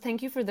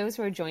Thank you for those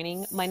who are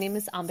joining. My name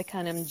is Ambika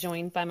and I'm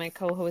joined by my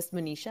co-host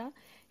Manisha.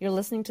 You're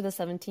listening to the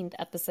 17th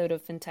episode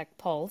of FinTech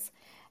Pulse.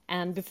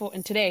 And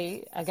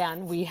today,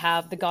 again, we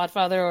have the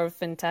godfather of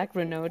FinTech,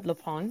 Renaud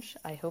Laplanche.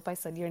 I hope I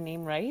said your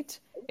name right.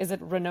 Is it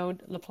Renaud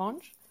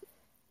Laplanche?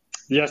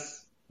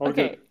 Yes, all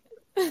good.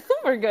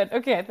 We're good.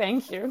 Okay,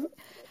 thank you.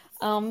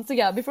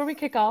 Before we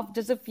kick off,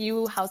 just a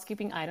few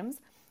housekeeping items.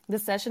 The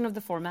session of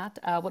the format,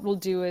 what we'll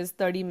do is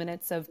 30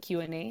 minutes of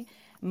Q&A,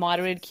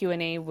 moderated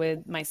Q&A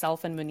with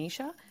myself and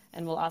Manisha,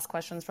 and we'll ask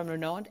questions from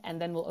Renaud,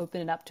 and then we'll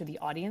open it up to the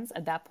audience.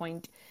 At that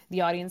point,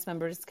 the audience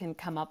members can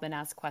come up and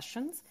ask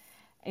questions.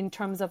 In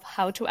terms of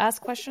how to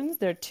ask questions,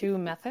 there are two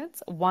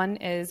methods. One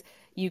is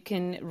you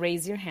can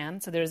raise your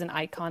hand. So there's an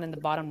icon in the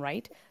bottom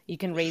right. You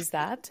can raise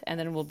that, and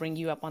then we'll bring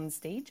you up on the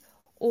stage.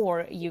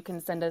 Or you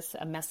can send us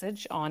a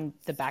message on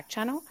the back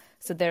channel.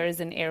 So there is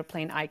an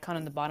airplane icon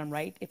on the bottom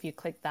right. If you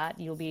click that,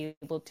 you'll be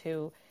able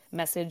to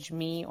message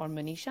me or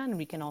Manisha, and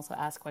we can also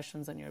ask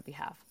questions on your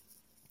behalf.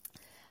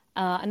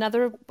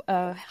 Another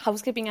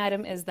housekeeping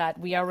item is that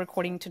we are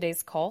recording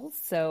today's call.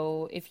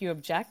 So if you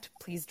object,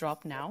 please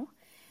drop now.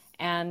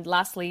 And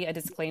lastly, a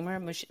disclaimer,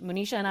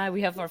 Manisha and I,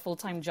 we have our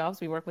full-time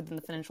jobs. We work within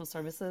the financial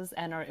services,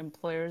 and our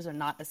employers are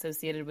not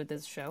associated with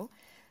this show.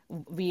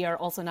 We are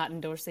also not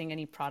endorsing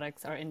any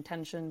products. Our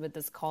intention with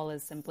this call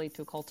is simply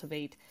to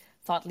cultivate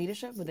thought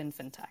leadership within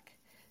FinTech.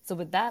 So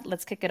with that,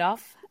 let's kick it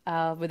off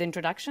with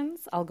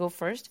introductions. I'll go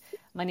first.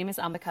 My name is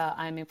Ambika.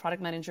 I'm a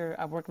product manager.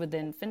 I work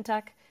within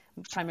FinTech,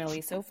 primarily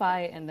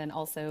SoFi, and then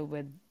also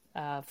within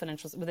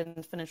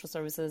financial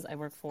services. I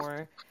work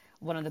for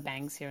one of the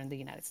banks here in the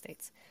United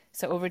States.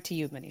 So over to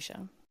you,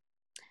 Manisha.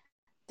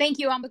 Thank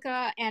you,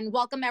 Ambika, and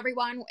welcome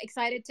everyone.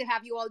 Excited to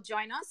have you all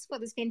join us for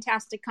this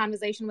fantastic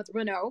conversation with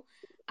Renaud.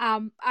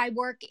 I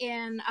work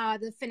in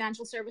the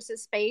financial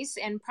services space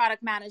in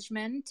product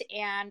management.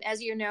 And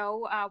as you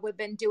know, we've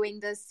been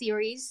doing this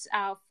series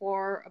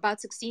for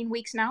about 16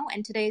 weeks now.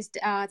 And today's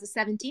the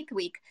 17th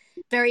week.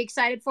 Very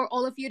excited for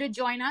all of you to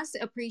join us.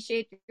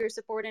 Appreciate your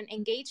support and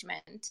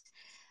engagement.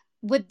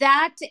 With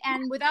that,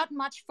 and without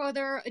much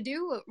further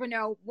ado,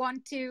 Renaud,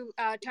 want to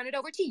turn it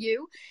over to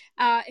you.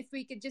 If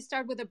we could just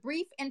start with a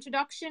brief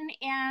introduction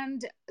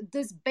and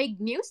this big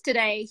news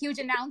today, huge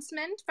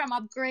announcement from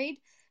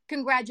Upgrade.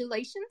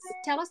 Congratulations.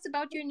 Tell us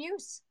about your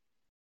news.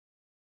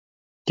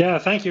 Yeah,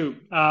 thank you.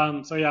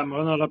 I'm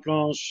Renaud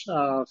Laplanche,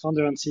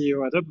 founder and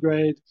CEO at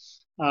Upgrade.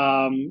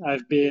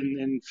 I've been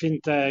in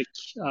FinTech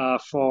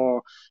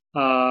for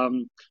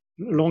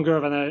longer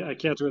than I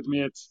care to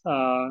admit.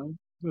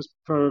 It was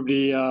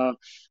probably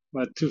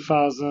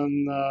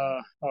 2000.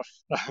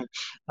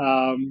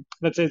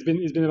 Let's say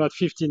it's been about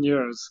 15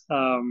 years.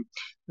 I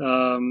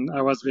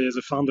was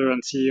the founder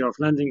and CEO of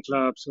Lending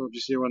Club, so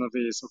obviously one of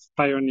the sort of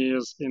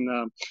pioneers in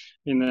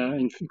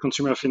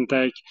consumer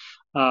fintech.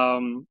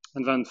 And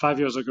then 5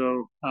 years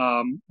ago,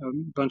 a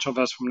bunch of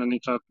us from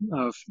Lending Club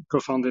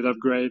co-founded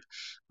Upgrade.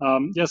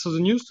 So the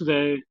news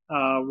today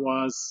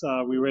was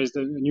we raised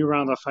a new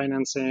round of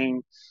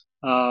financing.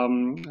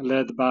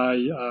 Led by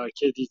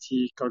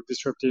KDT, Koch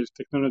Disruptive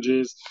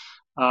Technologies,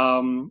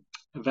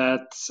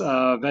 that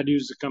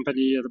values the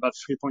company at about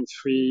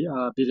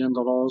 $3.3 billion.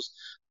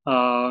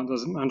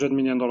 There's a $100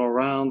 million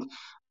round,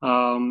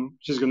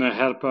 which is going to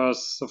help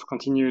us sort of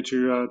continue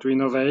to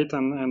innovate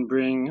and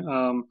bring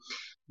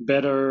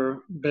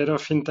better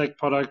fintech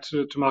product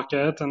to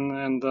market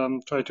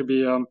and try to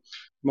be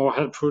more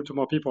helpful to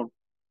more people.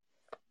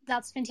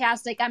 That's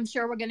fantastic. I'm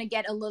sure we're going to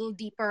get a little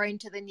deeper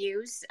into the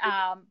news.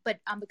 But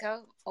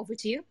Ambika, over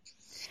to you.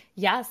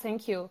 Yes,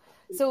 thank you.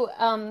 So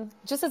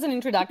just as an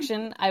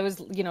introduction, I've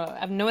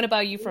known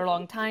about you for a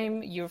long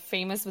time. You're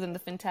famous within the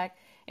fintech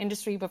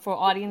industry, but for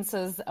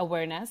audiences'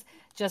 awareness,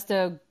 just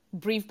a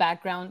brief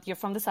background. You're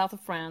from the south of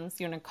France.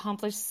 You're an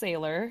accomplished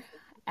sailor.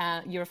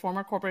 You're a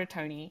former corporate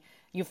attorney.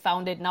 You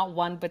founded not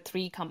one, but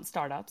three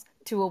startups,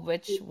 two of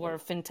which were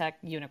fintech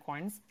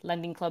unicorns,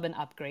 Lending Club and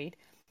Upgrade.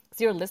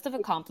 So your list of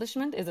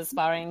accomplishment is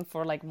aspiring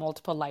for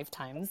multiple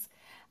lifetimes.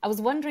 I was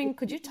wondering,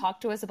 could you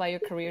talk to us about your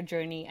career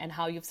journey and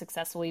how you've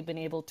successfully been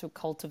able to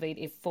cultivate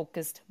a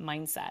focused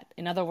mindset?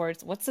 In other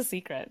words, what's the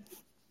secret?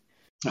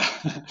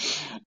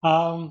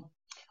 Well,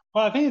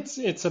 I think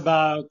it's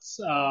about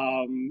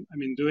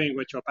doing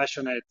what you're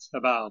passionate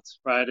about,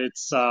 right?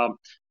 It's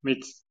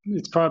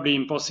probably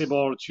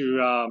impossible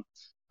to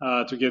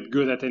get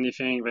good at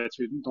anything that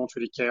you don't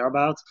really care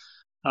about.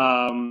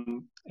 For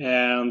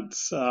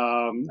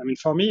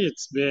me,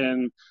 it's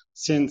been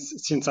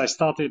since I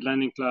started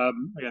Lending Club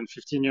again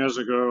 15 years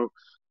ago.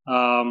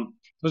 It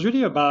was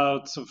really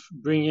about sort of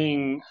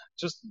bringing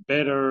just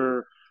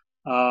better,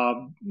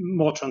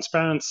 more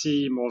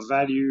transparency, more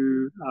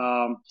value,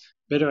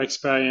 better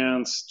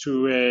experience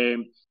to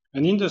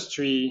an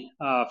industry,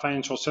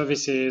 financial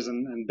services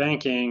and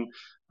banking,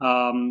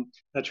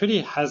 that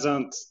really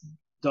hasn't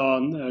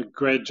done a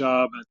great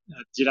job at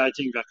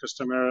delighting their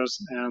customers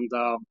and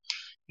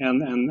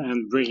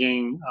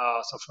bringing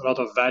sort of a lot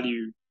of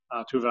value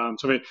to them.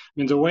 So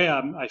the way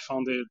I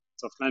founded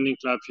Lending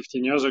Club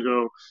 15 years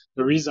ago,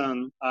 the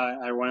reason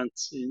I went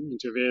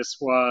into this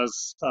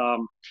was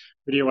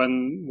really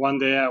when one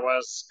day I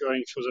was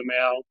going through the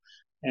mail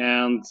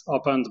and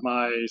opened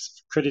my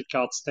credit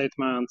card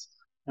statement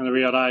and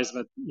realized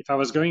that if I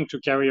was going to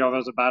carry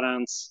over the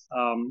balance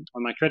on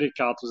my credit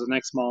card to the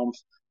next month,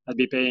 I'd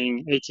be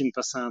paying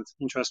 18%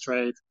 interest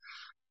rate.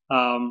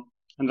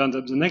 And then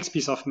the next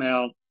piece of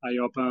mail I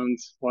opened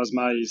was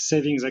my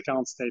savings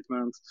account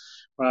statement,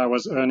 where I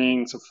was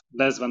earning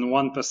less than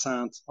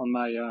 1% on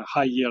my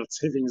high yield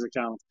savings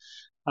account.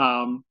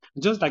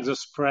 Just like the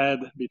spread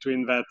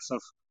between that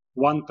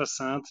 1%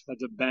 that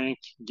the bank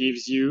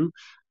gives you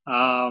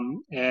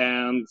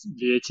and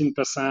the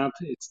 18%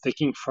 it's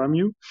taking from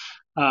you,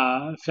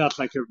 felt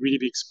like a really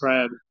big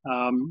spread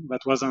that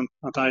wasn't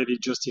entirely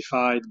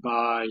justified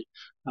by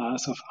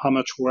how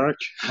much work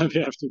they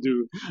have to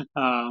do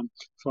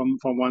from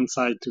one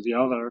side to the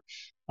other.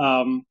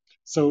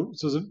 So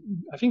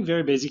I think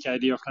very basic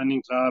idea of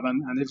Lending Club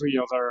and every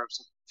other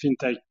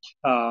fintech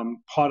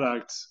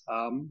product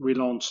we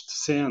launched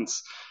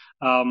since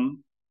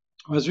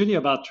was really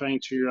about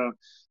trying to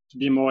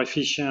be more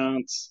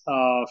efficient,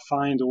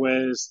 find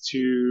ways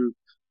to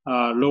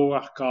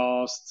lower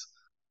costs,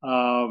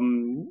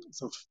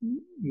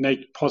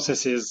 make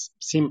processes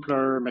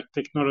simpler, make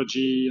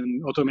technology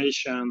and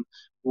automation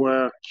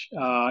work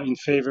in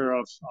favor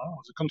of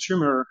the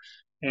consumer,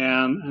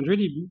 and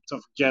really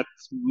get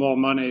more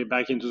money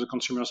back into the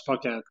consumer's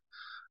pocket.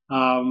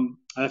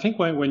 I think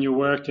when you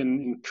work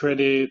in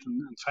credit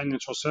and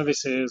financial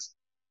services,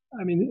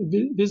 I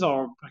mean, these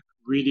are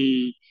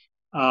really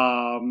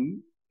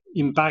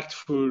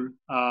impactful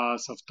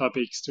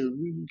topics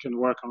you can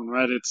work on,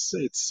 right?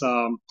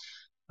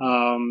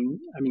 I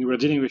mean, we're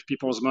dealing with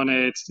people's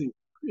money.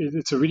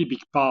 It's a really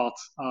big part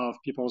of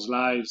people's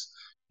lives,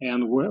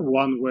 and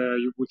one where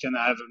we can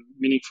have a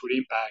meaningful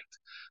impact.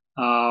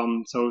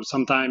 So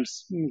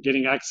sometimes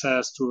getting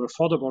access to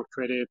affordable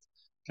credit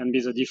can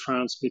be the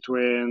difference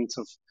between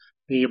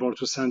being able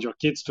to send your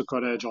kids to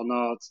college or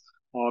not,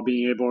 or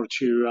being able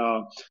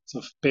to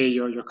pay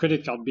your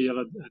credit card bill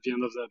at the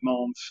end of the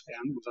month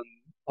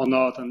or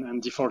not,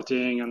 and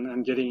defaulting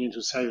and getting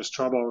into serious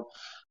trouble.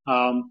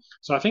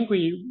 So I think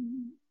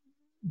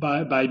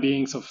by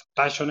being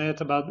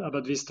passionate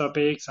about these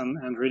topics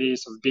and really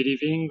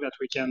believing that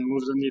we can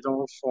move the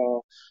needle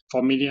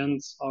for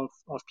millions of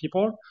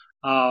people,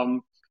 I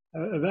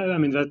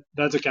mean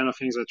that's the kind of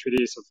things that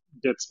really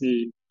gets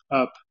me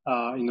up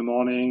in the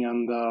morning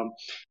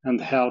and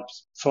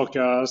helps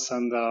focus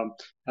and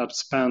helps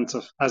spend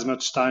as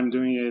much time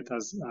doing it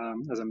as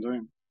I'm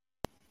doing.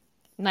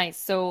 Nice.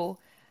 So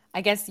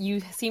I guess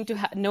you seem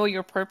to know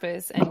your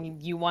purpose and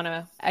you want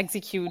to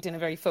execute in a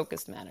very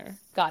focused manner.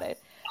 Got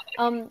it.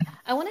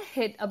 I want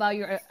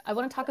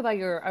to talk about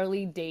your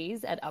early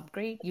days at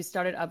Upgrade. You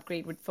started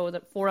Upgrade with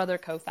four other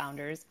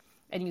co-founders,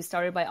 and you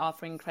started by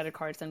offering credit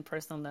cards and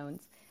personal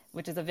loans,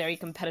 which is a very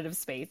competitive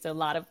space. There are a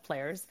lot of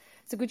players.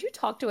 So could you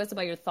talk to us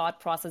about your thought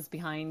process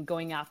behind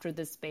going after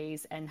this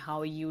space and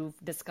how you've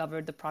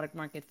discovered the product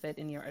market fit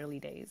in your early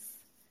days?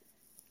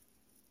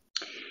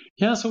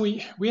 Yeah, so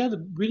we had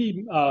a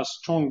really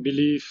strong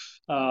belief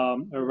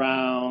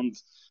around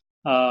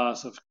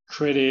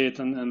credit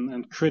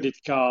and credit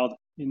card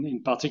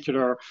in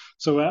particular.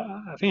 So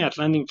I think at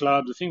Lending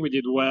Club, the thing we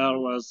did well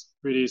was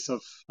really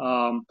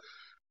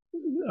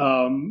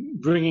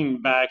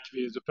bringing back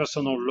the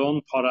personal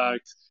loan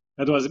product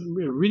that was a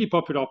really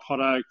popular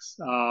product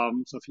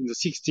in the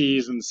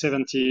 60s and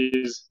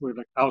 70s with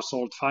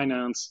household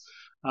finance.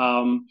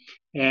 And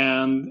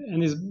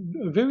it's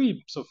a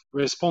very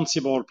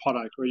responsible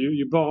product where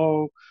you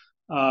borrow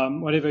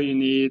whatever you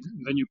need,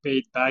 then you pay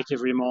it back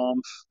every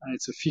month.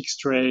 It's a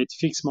fixed rate,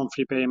 fixed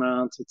monthly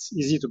payment. It's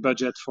easy to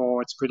budget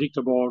for. It's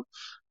predictable,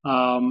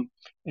 and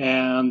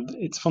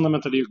it's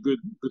fundamentally a good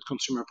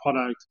consumer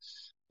product.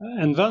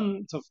 And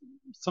then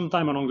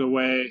sometime along the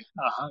way,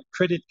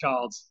 credit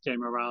cards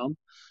came around.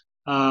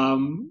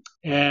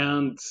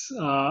 And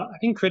I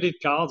think credit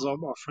cards are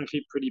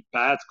frankly pretty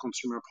bad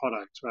consumer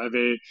products, right?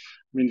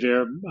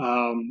 They're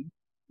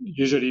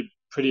usually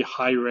pretty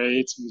high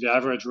rates. The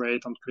average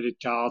rate on credit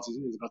cards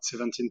is about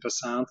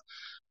 17%.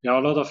 There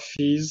are a lot of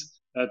fees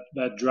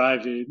that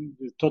drive the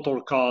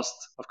total cost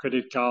of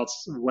credit cards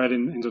well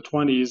in the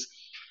 20s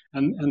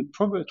and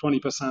probably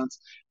 20%.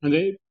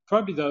 And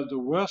probably the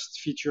worst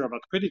feature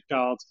about credit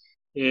cards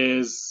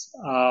is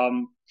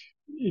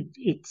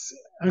it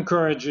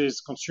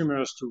encourages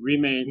consumers to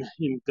remain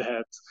in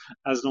debt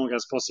as long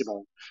as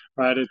possible,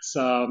 right? It's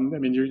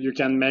you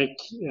can make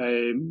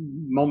a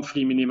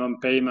monthly minimum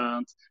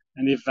payment,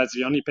 and if that's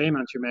the only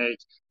payment you make,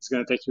 it's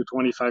going to take you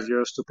 25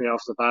 years to pay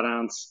off the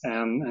balance,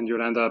 and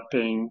you'll end up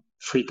paying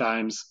 3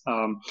 times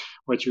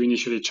what you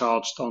initially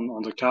charged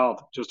on the card,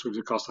 just with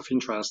the cost of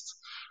interest.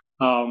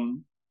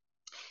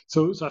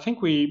 So I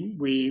think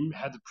we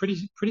had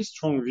pretty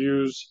strong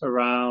views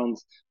around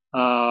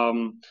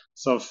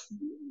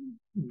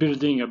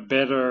building a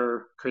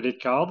better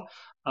credit card.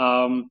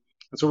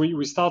 And so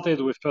we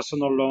started with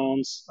personal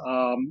loans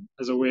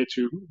as a way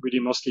to really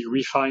mostly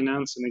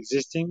refinance an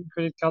existing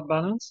credit card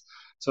balance.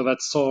 So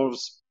that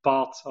solves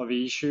part of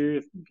the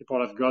issue. If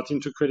people have got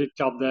into credit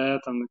card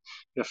debt and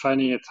they're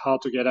finding it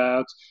hard to get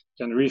out,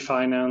 you can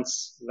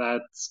refinance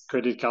that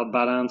credit card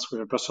balance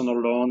with a personal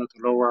loan at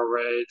a lower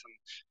rate, and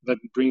that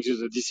brings you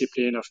the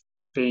discipline of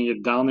paying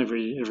it down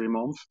every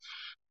month.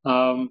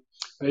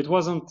 It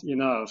wasn't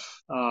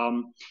enough.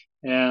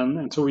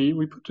 And so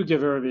we put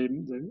together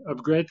the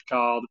upgrade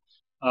card,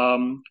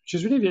 which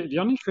is really the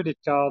only credit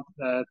card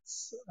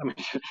that's, I mean,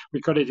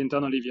 we call it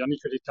internally the only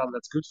credit card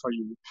that's good for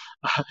you,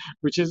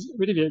 which is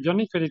really the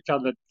only credit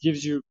card that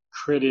gives you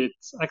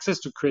access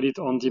to credit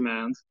on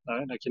demand,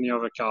 like any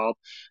other card.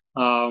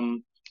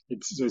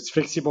 It's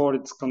flexible,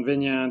 it's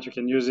convenient, you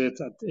can use it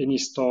at any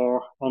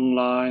store,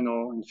 online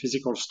or in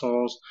physical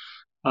stores.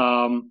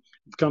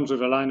 It comes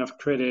with a line of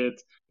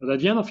credit, but at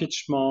the end of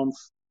each month,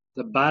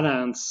 the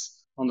balance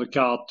on the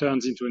card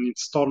turns into an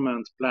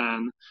installment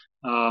plan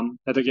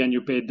that again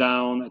you pay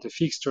down at a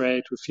fixed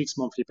rate with fixed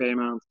monthly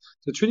payment.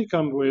 So it really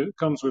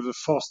comes with a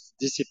forced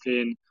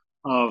discipline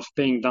of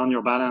paying down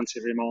your balance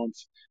every month,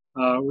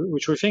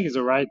 which we think is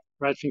the right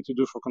thing to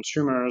do for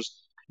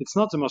consumers. It's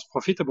not the most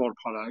profitable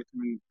product. I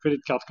mean,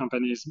 credit card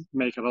companies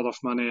make a lot of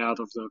money out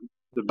of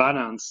the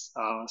balance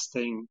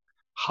staying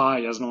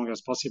high as long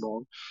as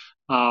possible.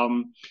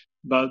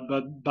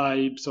 But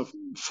by sort of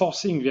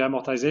forcing the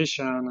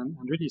amortization and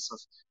really sort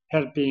of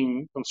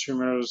helping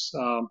consumers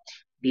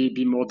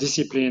be more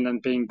disciplined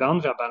and paying down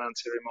their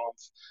balance every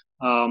month,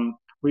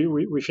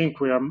 we think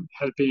we are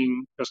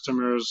helping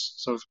customers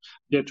sort of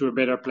get to a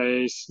better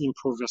place,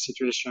 improve their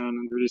situation,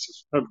 and really sort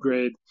of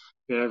upgrade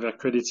their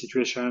credit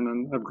situation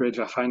and upgrade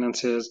their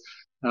finances,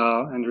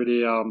 and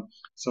really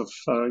sort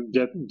of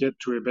get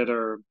to a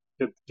better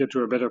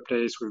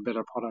place with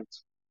better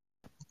products.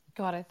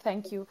 Got it.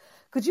 Thank you.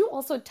 Could you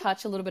also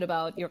touch a little bit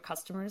about your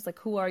customers? Like,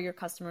 who are your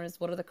customers?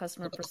 What are the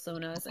customer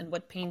personas, and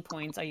what pain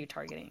points are you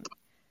targeting?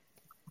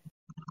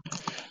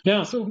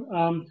 Yeah, so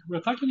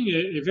we're targeting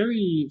a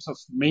very sort of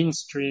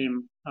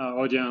mainstream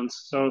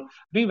audience. So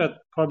I think that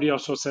probably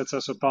also sets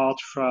us apart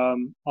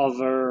from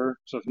other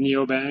sort of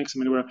neobanks. I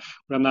mean,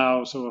 we're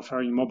now sort of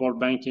offering mobile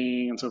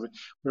banking, and so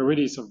we're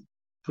really sort of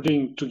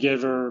putting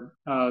together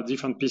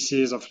different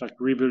pieces of like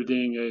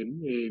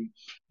rebuilding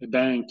a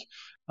bank.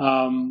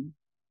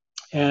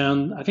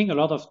 And I think a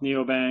lot of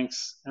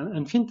neobanks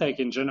and fintech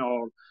in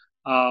general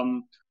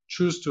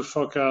choose to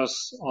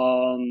focus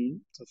on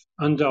sort of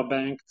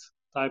underbanked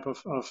type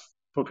of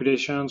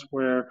populations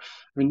where, I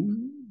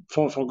mean,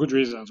 for good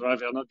reasons, right?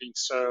 They're not being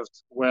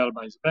served well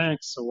by the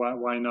banks, so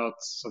why not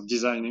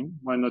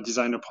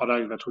design a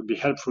product that would be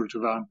helpful to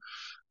them?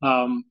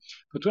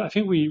 But I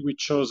think we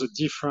chose a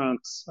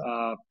different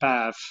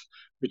path,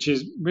 which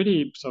is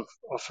really sort of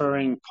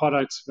offering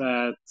products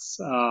that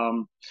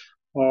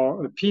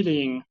are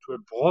appealing to a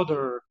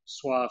broader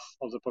swath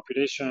of the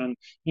population,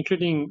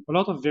 including a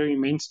lot of very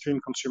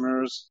mainstream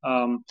consumers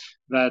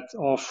that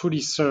are fully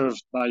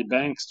served by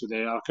banks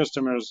today. Our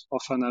customers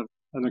often have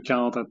an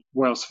account at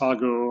Wells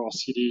Fargo or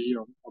Citi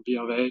or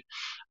BofA,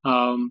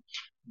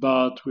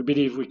 but we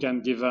believe we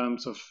can give them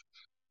sort of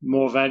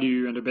more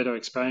value and a better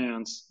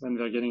experience than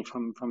they're getting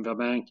from their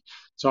bank.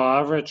 So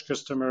our average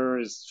customer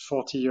is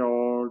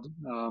 40-year-old,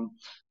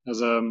 has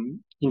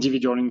an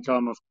individual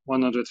income of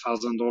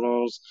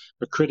 $100,000,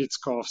 a credit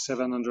score of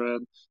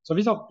 700. So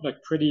these are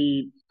like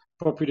pretty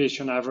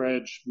population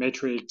average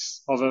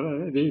metrics.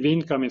 The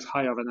income is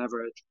higher than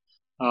average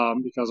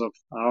because of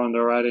our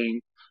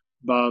underwriting.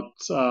 But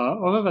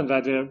other than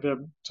that, they're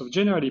sort of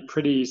generally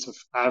pretty sort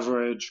of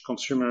average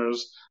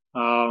consumers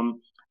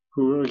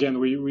who, again,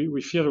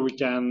 we feel we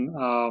can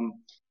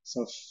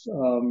sort of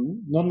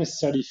not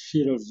necessarily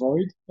fill a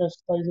void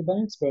left by the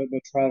banks, but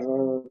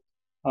rather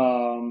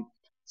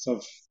sort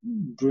of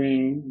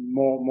bring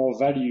more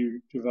value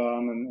to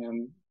them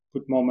and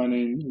put more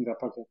money in their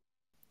pocket.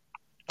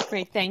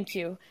 Great, thank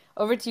you.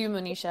 Over to you,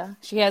 Monisha.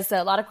 She has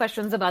a lot of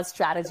questions about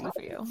strategy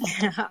for you.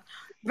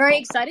 Very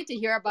excited to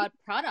hear about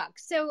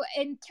products. So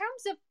in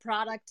terms of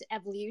product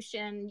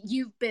evolution,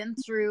 you've been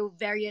through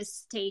various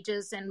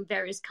stages and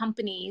various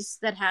companies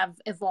that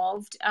have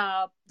evolved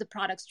the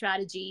product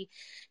strategy.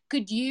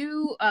 Could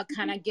you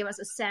kind of give us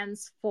a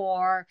sense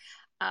for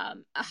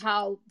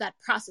how that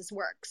process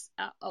works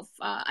of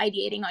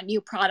ideating on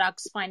new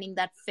products, finding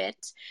that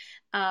fit,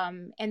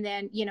 and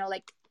then,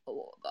 like,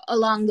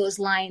 along those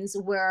lines,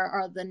 where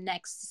are the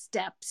next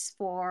steps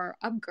for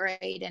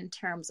upgrade in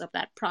terms of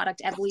that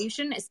product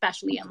evolution,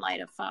 especially in light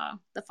of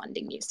the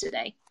funding news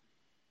today?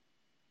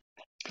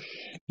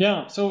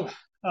 Yeah, so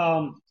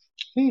I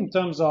think in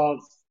terms of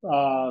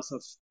sort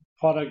of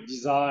product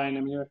design,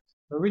 I mean,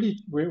 we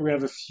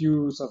have a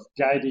few sort of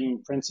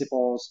guiding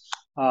principles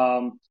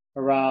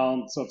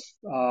around sort of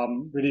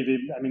really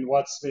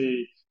what's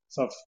the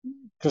sort of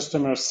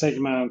customer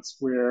segments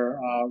we're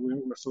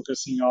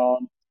focusing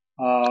on.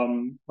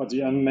 What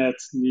the unmet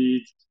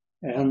need,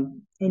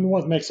 and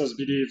what makes us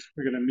believe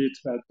we're going to meet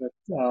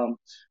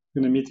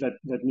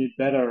that need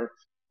better.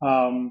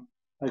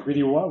 like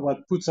really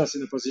what puts us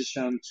in a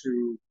position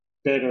to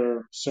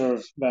better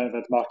serve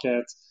that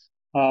market.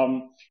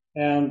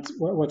 And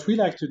what we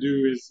like to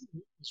do is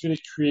really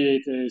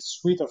create a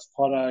suite of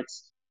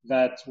products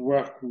that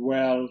work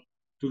well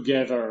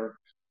together.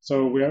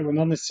 So we're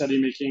not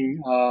necessarily making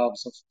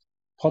sort of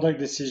product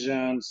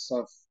decisions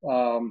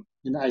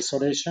in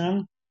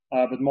isolation,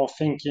 but more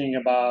thinking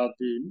about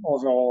the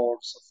overall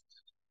sort of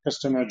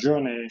customer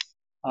journey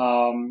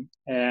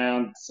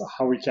and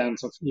how we can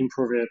sort of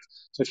improve it.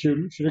 So if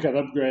you look at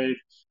Upgrade,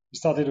 we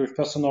started with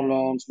personal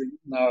loans. We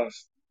now have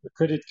a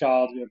credit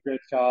card, we have Upgrade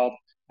card,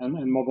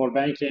 and mobile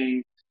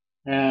banking.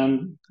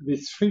 And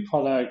these three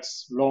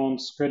products,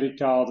 loans, credit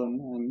card,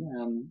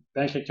 and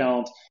bank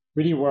account,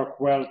 really work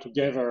well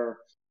together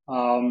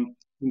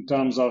in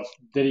terms of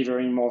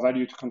delivering more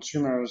value to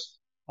consumers.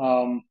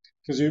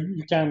 Because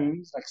you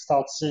can like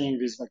start seeing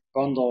these like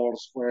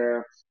bundles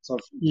where sort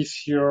of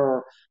if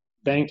you're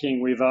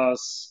banking with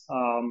us,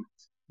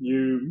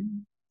 you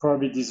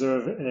probably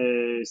deserve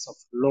a sort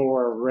of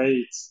lower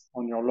rate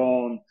on your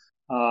loan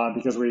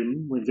because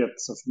we get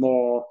sort of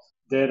more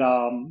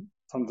data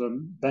from the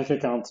bank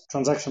account,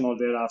 transactional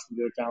data from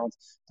the account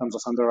in terms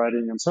of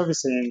underwriting and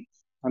servicing.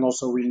 And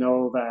also we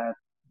know that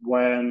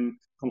when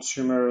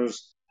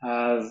consumers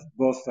have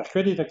both their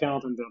credit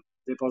account and their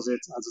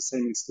deposits at the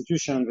same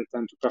institution, they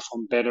tend to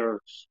perform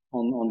better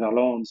on their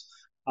loans.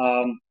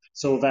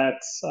 So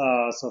that's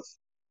sort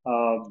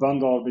of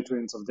bundle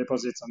between sort of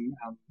deposits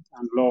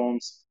and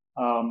loans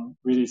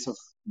really sort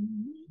of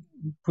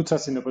puts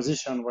us in a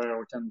position where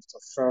we can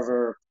sort of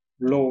further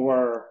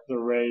lower the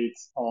rate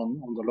on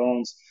the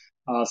loans.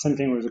 Same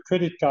thing with the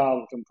credit card.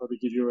 We can probably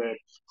give you a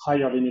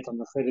higher limit on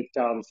the credit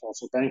card if you're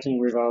also banking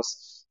with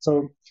us.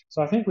 So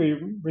I think we're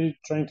really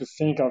trying to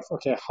think of,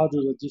 okay, how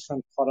do the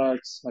different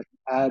products like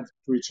add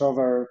to each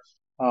other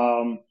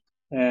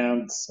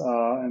and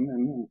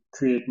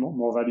create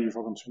more value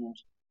for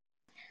consumers.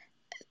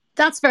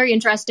 That's very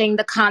interesting.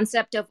 The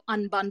concept of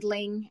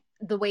unbundling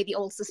the way the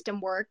old system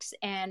works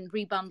and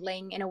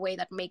rebundling in a way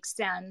that makes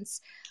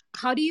sense.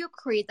 How do you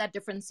create that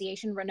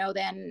differentiation, Renaud,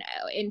 then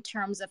in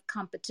terms of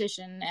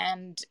competition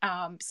and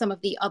some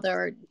of the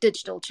other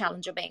digital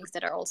challenger banks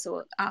that are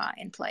also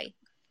in play?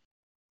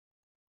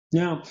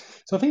 Yeah,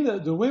 so I think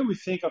that the way we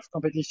think of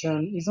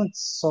competition isn't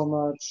so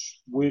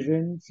much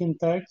within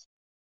fintech.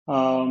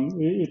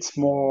 It's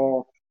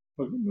more,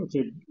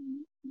 okay,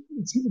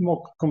 it's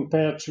more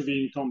compared to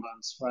the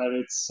incumbents, right?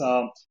 It's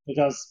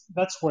because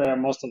that's where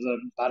most of the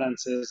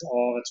balances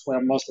are. That's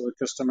where most of the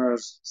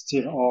customers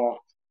still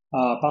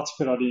are,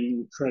 particularly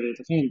in credit.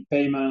 I think in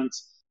payment,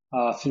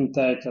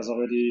 fintech has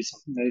already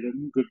sort of made a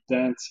good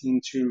dent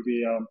into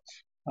the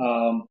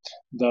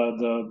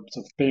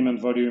sort of payment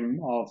volume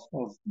of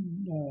sort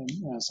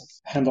of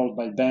handled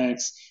by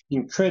banks.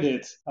 In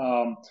credit,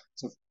 sort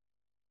of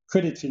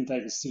credit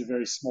fintech is still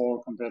very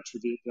small compared to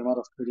the amount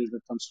of credit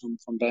that comes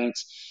from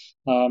banks.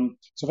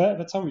 So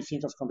that's how we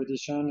think of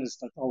competition, is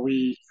that are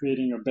we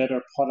creating a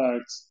better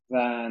product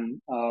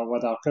than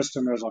what our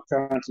customers are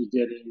currently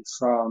getting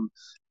from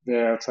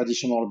their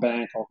traditional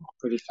bank or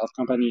credit card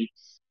company.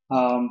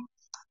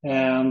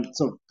 And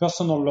so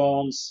personal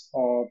loans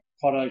are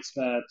products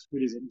that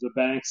really the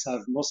banks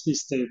have mostly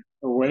stayed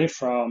away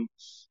from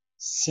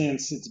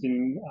since it's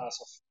been sort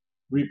of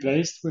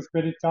replaced with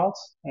credit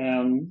cards.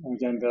 And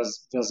again,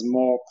 there's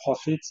more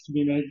profit to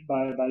be made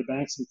by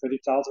banks in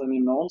credit cards than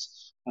in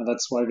loans, and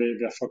that's why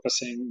they're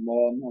focusing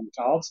more on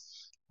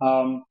cards.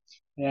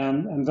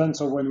 And then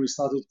so when we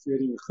started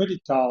creating a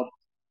credit card,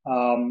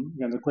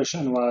 again, the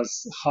question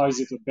was, how is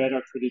it a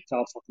better credit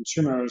card for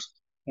consumers?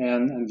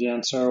 And the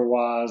answer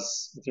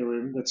was, okay,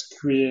 let's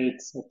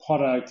create a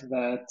product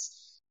that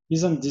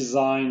isn't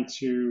designed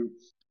to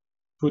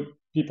put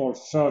people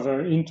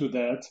further into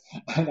debt,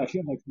 like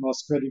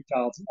most credit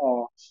cards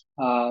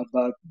are,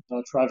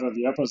 but rather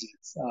the opposite.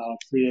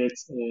 Create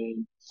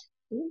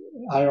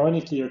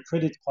ironically, a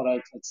credit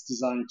product that's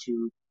designed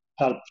to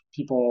help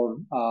people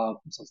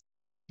sort of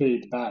pay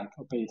it back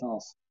or pay it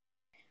off.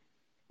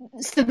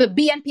 So the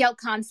BNPL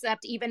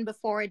concept, even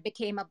before it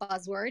became a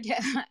buzzword,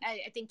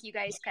 I think you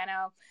guys kind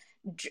of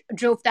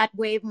drove that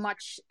wave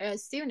much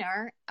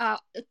sooner.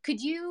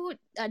 Could you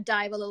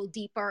dive a little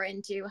deeper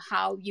into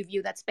how you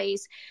view that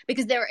space?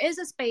 Because there is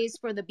a space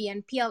for the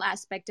BNPL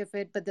aspect of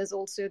it, but there's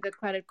also the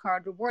credit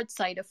card reward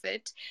side of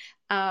it.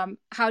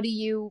 How do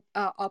you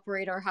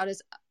operate, or how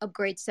does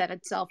Upgrade set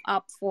itself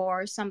up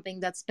for something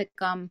that's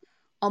become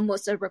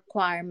almost a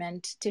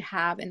requirement to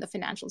have in the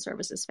financial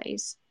services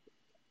space?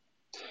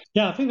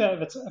 Yeah, I think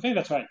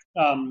that's right.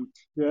 In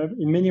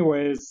many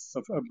ways,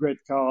 Upgrade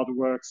Card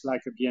works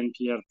like a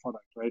BNPL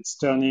product, right? It's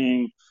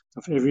turning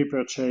every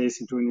purchase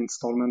into an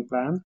installment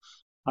plan.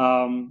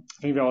 I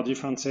think there are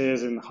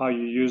differences in how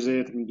you use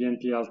it. I mean,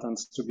 BNPL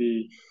tends to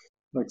be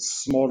like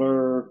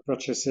smaller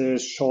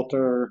purchases,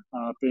 shorter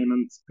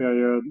payment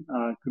period.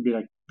 It could be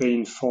like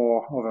paying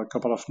for over a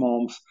couple of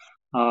months.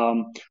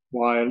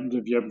 While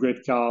the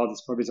Upgrade card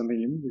is probably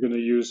something you're going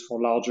to use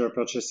for larger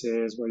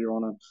purchases where you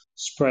want to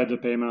spread the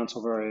payments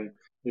over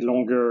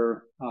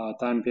longer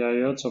time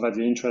period, so that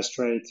the interest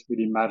rate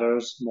really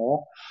matters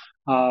more.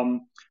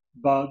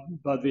 But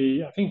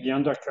I think the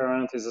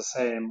undercurrent is the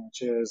same,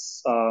 which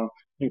is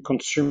in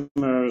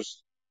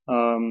consumers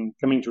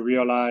coming to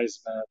realize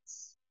that,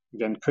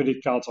 again,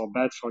 credit cards are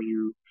bad for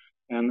you,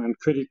 and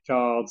credit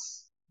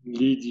cards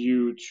lead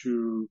you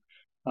to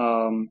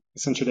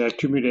essentially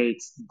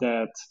accumulate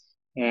debt,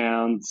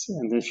 and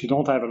if you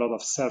don't have a lot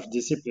of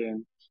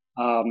self-discipline,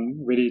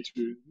 really it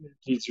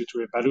leads you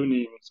to a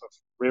ballooning sort of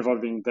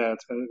revolving debt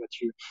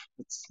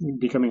it's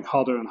becoming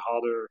harder and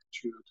harder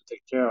to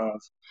take care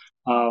of.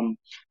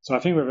 So I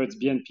think whether it's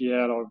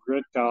BNPL or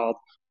credit card,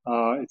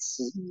 it's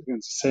the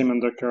same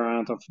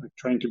undercurrent of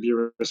trying to be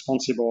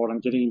responsible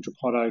and getting into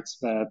products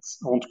that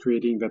aren't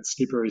creating that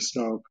slippery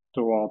slope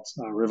towards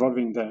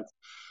revolving debt.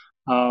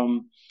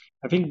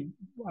 I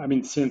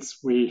mean, since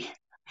we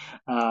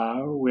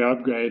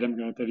upgrade, I'm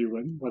going to tell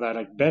you what I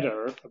like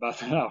better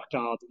about our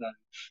card than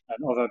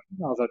other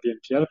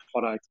BNPL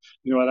products.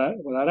 What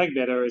I like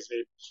better is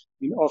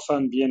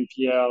often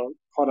BNPL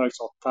products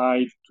are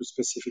tied to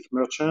specific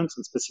merchants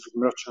and specific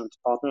merchant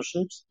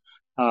partnerships,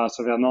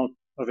 so they're not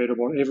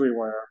available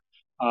everywhere.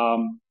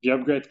 The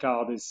upgrade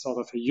card is sort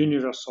of a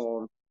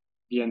universal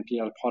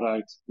BNPL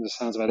product in the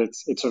sense that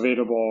it's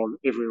available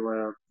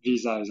everywhere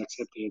Visa is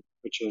accepted,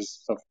 which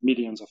is sort of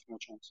millions of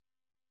merchants.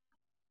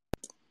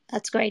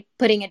 That's great.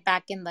 Putting it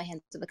back in the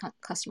hands of the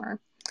customer.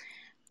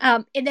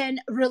 And then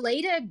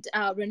related,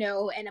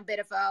 Renaud, and a bit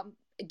of a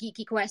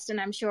geeky question,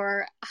 I'm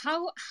sure.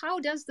 How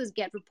does this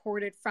get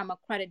reported from a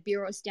credit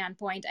bureau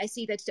standpoint? I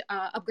see that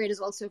Upgrade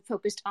is also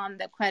focused on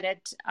the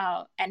credit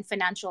and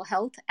financial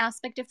health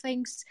aspect of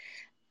things,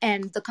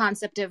 and the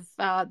concept of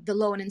the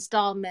loan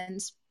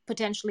installments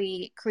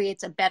potentially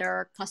creates a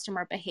better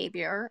customer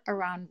behavior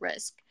around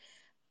risk.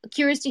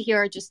 Curious to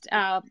hear just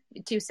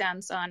 2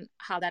 cents on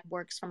how that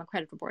works from a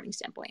credit reporting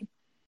standpoint.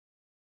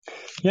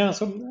 Yeah,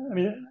 so I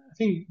mean, I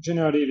think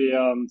generally the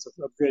sort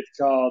of upgrade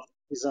card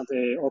isn't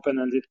an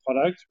open-ended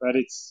product, right?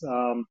 It's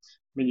I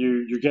mean,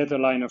 you get a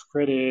line of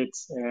credit,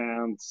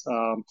 and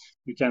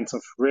you can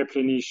sort of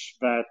replenish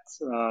that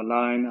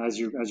line as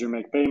you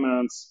make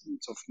payments.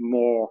 Sort of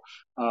more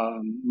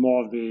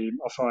of the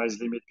authorized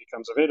limit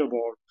becomes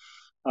available.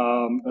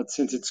 But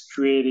since it's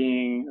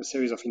creating a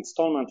series of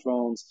installment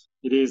loans,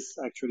 it is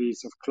actually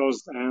sort of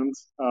closed-end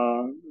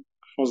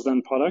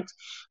product.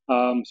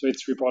 So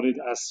it's reported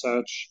as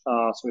such.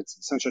 So it's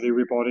essentially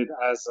reported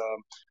as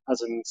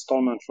an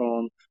installment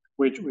loan,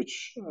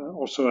 which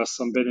also has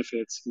some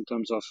benefits in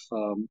terms of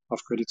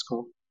credit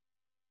score.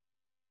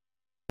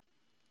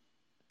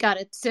 Got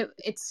it. So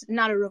it's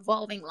not a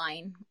revolving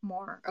line,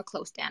 more a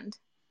closed-end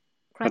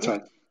credit. That's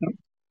right. Yep.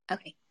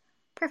 Okay,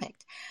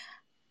 perfect.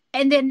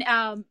 And then,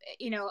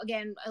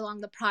 again, along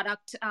the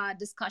product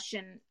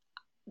discussion,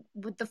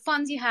 with the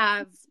funds you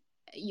have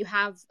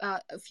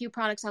a few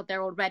products out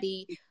there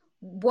already.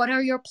 What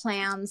are your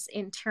plans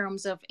in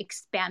terms of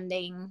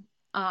expanding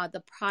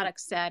the product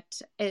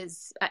set?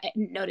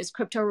 Notice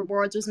crypto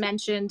rewards was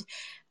mentioned.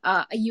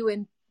 Are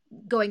you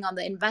going on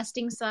the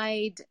investing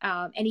side?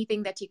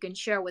 Anything that you can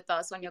share with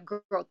us on your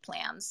growth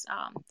plans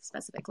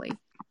specifically?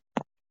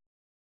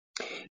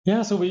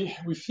 Yeah, so we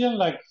feel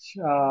like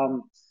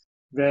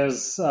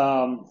there's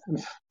on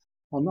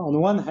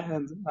one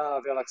hand, there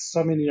are like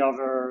so many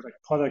other like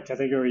product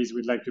categories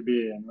we'd like to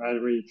be in,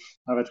 right?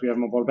 Now that we have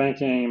mobile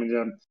banking, I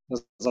mean,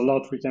 there's a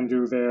lot we can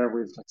do there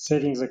with like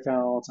savings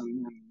accounts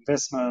and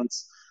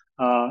investments.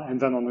 And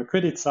then on the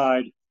credit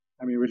side,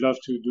 I mean, we'd love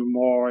to do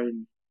more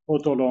in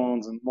auto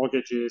loans and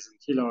mortgages and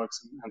HELOCs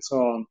and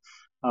so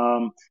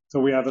on.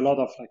 So we have a lot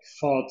of like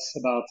thoughts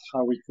about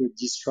how we could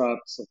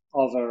disrupt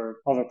other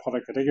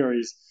product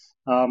categories.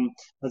 At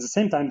the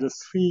same time, the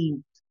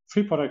three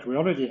products we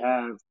already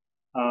have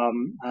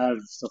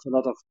sort of a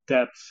lot of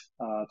depth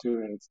to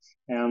it,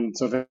 and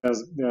so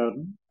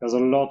there's a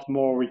lot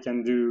more we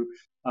can do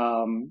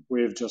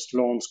with just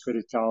loans,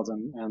 credit cards,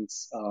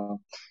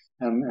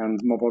 and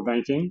mobile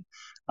banking.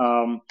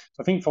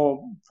 I think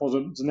for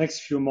the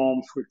next few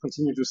months, we'll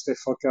continue to stay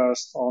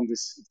focused on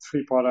these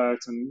three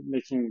products and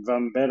making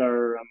them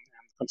better and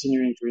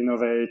continuing to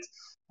innovate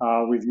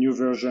with new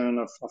version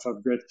of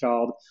Upgrade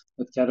card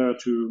that cater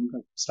to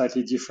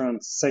slightly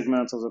different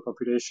segments of the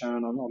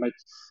population, or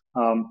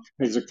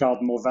make the card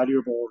more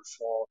valuable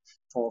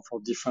for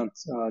different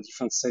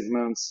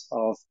segments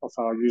of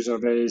our user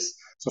base.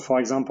 So, for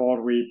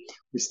example, we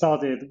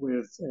started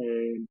with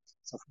a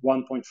sort of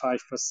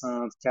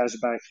 1.5%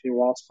 cashback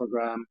rewards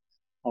program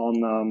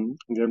on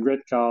the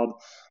Upgrade card.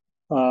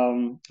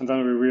 And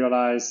then we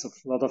realized a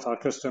lot of our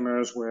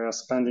customers were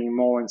spending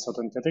more in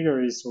certain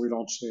categories, so we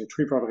launched a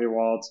triple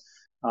rewards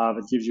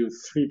that gives you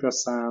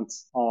 3%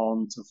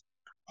 on sort of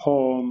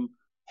home,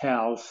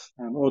 health,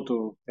 and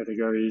auto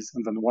categories,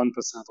 and then 1%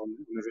 on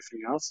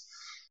everything else.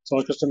 So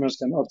our customers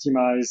can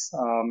optimize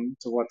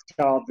to what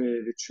card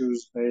they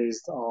choose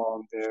based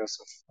on their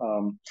sort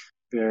of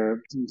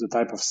the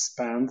type of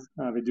spend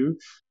we do.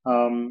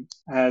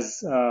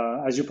 As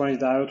you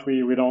pointed out,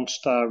 we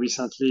launched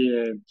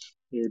recently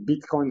a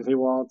Bitcoin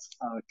rewards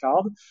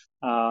card,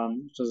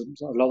 which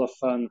is a lot of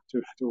fun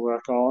to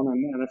work on,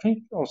 and I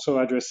think also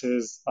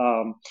addresses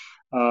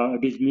a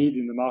big need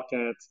in the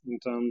market in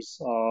terms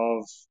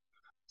of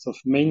sort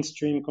of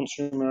mainstream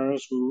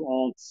consumers who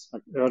aren't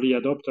like early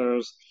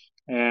adopters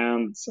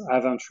and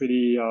haven't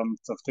really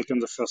sort of taken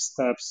the first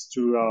steps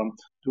to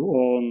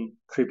own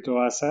crypto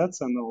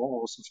assets and are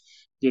also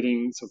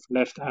getting sort of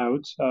left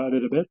out a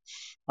little bit,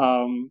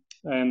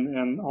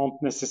 and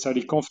aren't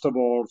necessarily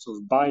comfortable sort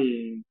of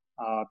buying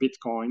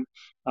Bitcoin,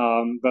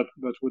 but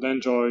would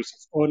enjoy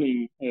sort of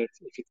owning it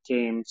if it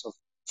came sort of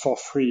for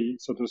free,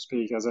 so to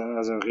speak, as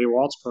a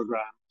rewards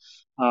program.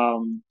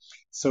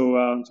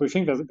 So we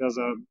think there's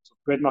a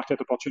great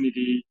market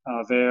opportunity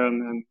there,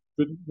 and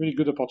really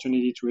good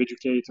opportunity to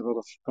educate a lot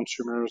of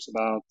consumers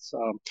about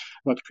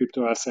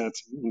crypto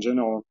assets in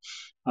general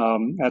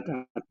at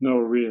no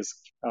risk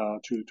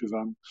to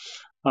them.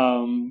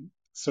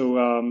 So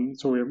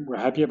we're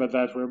happy about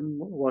that. We're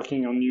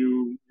working on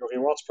new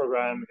rewards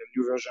program,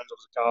 new versions of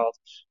the card.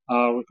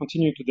 We're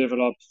continuing to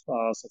develop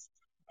sort of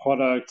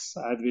products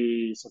at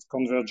the sort of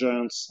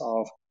convergence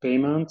of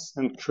payments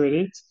and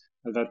credit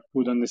that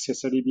wouldn't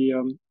necessarily be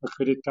a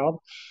credit card,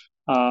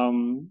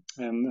 and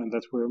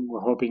that we're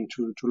hoping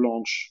to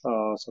launch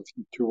sort of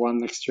in Q1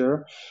 next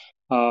year.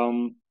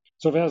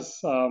 So there's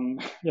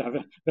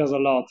there's a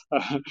lot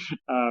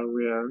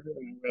we're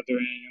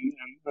doing,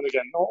 and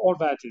again, all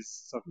that is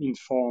sort of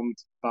informed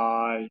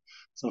by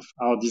sort of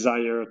our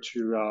desire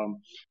to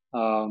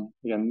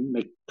again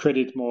make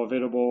credit more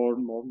available,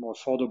 more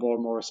affordable,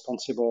 more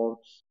responsible,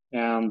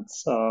 and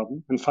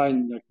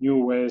find like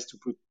new ways to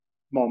put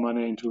more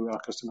money into our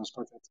customers'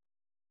 pockets.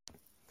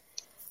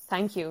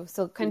 Thank you.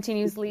 So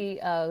continuously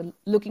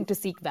looking to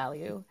seek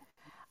value.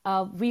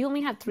 We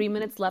only have 3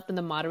 minutes left in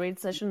the moderate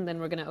session,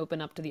 then we're going to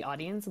open up to the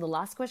audience. So the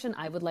last question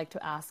I would like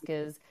to ask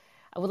is,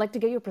 I would like to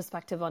get your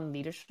perspective on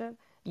leadership.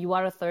 You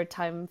are a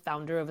third-time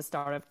founder of a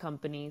startup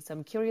company, so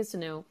I'm curious to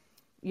know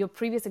your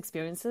previous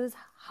experiences.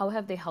 How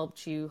have they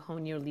helped you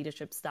hone your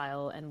leadership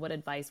style, and what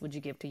advice would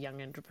you give to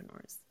young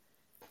entrepreneurs?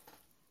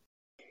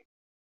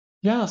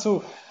 Yeah,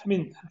 so I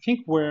mean, I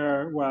think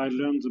where I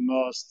learned the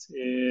most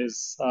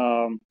is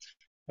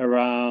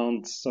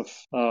around sort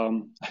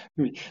of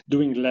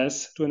doing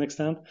less to an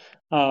extent.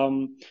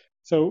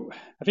 So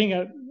I think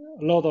a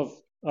lot of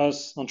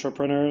us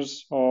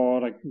entrepreneurs are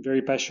like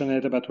very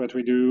passionate about what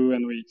we do,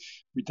 and we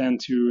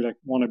tend to like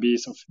want to be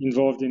sort of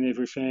involved in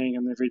everything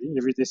and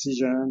every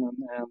decision,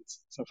 and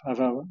sort of have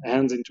our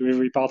hands into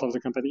every part of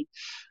the company,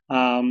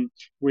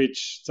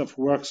 which sort of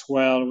works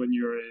well when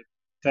you're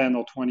 10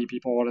 or 20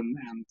 people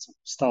and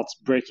starts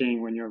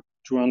breaking when you're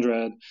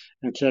 200,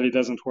 and clearly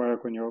doesn't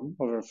work when you're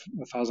over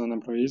 1,000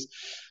 employees.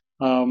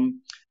 So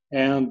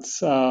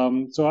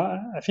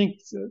I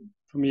think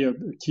for me, a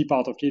key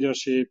part of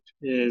leadership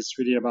is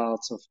really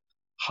about sort of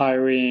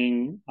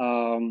hiring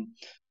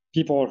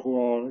people who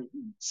are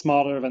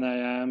smarter than I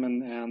am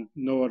and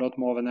know a lot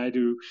more than I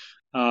do,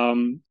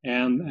 and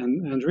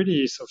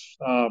really sort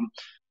of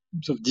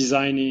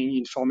designing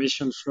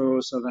information flow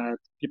so that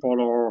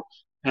people are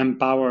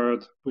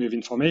empowered with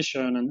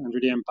information and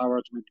really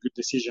empowered to make good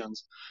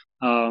decisions,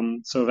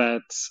 so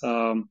that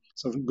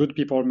so good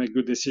people make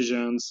good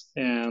decisions,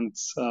 and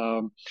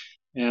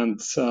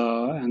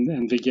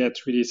they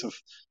get really sort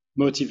of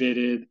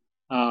motivated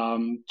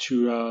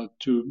to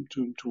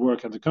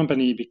work at the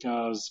company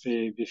because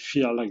they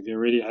feel like they're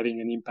really having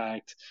an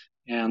impact,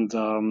 and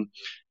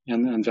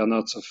they're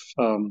not sort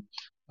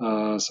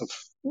of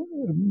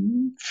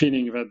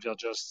feeling that they're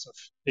just sort of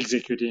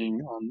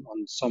executing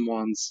on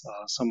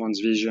someone's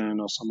vision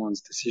or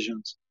someone's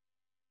decisions.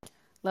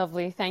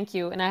 Lovely, thank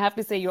you. And I have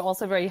to say, you're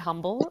also very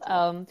humble.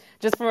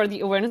 Just for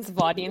the awareness of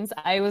audience,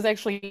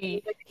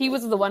 he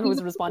was the one who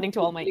was responding to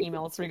all my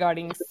emails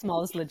regarding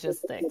smallest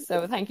logistics.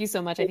 So thank you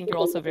so much. I think you're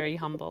also very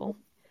humble.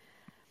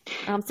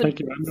 Thank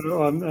you.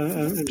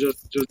 I'm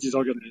just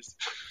disorganized.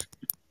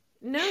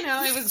 No,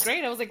 it was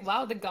great. I was like,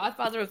 wow, the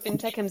godfather of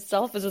fintech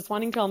himself is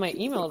responding to all my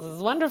emails. This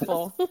is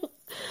wonderful.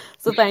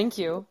 So thank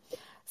you.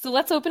 So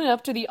let's open it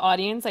up to the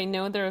audience. I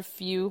know there are a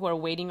few who are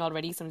waiting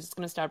already, so I'm just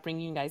going to start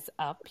bringing you guys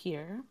up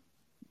here.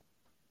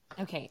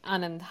 Okay,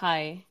 Anand,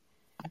 hi.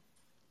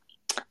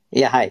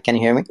 Yeah, hi. Can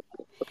you hear me?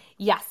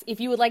 Yes. If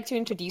you would like to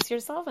introduce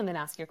yourself and then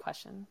ask your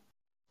question.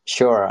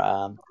 Sure.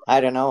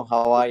 I don't know.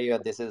 How are you?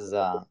 This is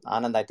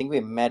Anand. I think we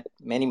met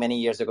many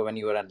years ago when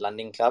you were at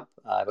Lending Club.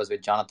 I was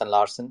with Jonathan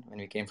Larson when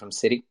we came from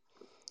Citi.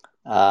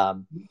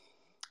 And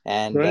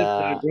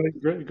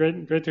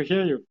great to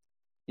hear you.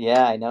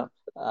 Yeah, I know.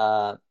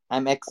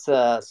 I'm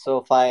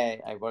ex-SoFi.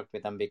 I worked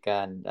with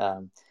Ambika, and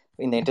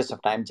in the interest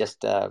of time,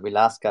 just we'll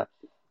ask a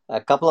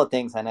couple of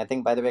things. And I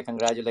think, by the way,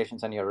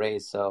 congratulations on your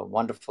raise. So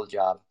wonderful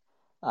job.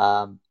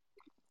 Thank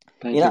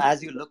you.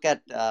 As you look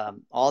at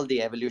all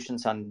the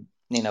evolutions on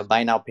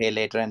buy now, pay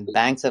later, and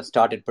banks have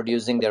started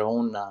producing their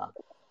own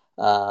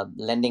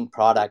lending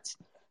products.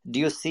 Do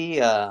you see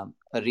a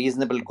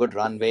reasonable good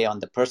runway on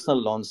the personal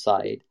loan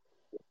side?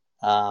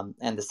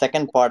 And the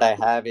second part I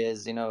have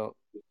is,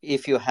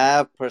 if you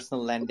have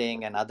personal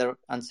lending and other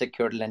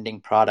unsecured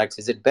lending products,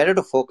 is it better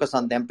to focus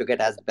on them to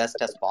get as best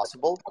as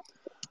possible?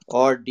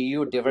 Or do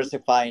you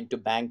diversify into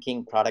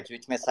banking products,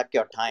 which may suck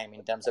your time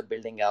in terms of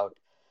building out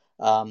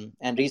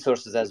and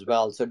resources as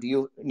well? So do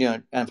you,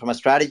 and from a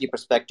strategy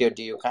perspective,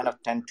 do you kind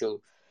of tend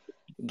to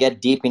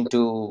get deep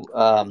into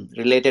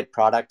related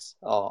products,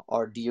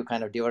 or do you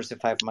kind of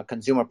diversify from a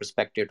consumer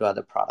perspective to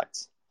other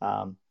products?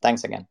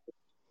 Thanks again.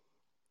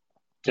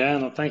 Yeah,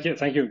 no, thank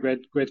you.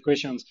 Great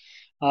questions.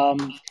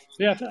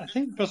 Yeah, I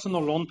think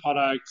personal loan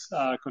product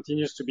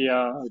continues to be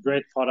a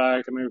great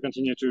product. I mean, we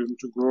continue to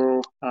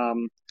grow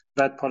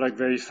that product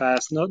very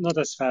fast, not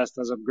as fast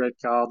as Upgrade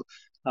Card,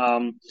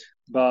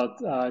 but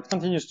it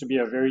continues to be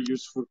a very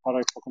useful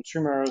product for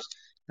consumers.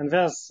 And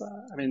there's,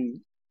 I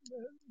mean,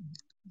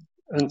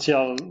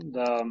 until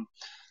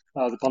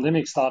the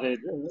pandemic started,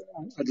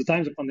 at the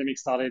time the pandemic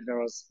started, there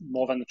was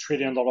more than $1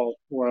 trillion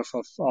worth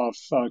of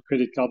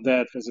credit card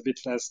debt. There's a bit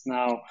less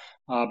now,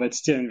 but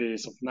still in the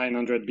sort of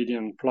 900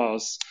 billion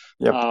plus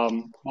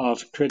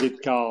of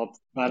credit card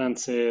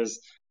balances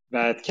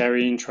that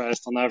carry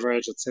interest on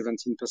average at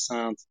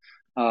 17%,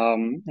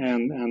 and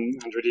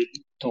really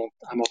don't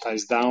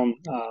amortize down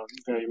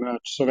very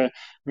much. So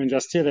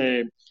there's still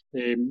a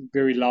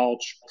very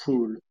large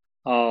pool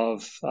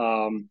of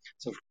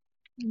sort of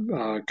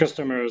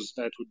customers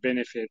that would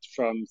benefit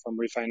from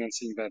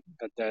refinancing that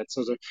debt.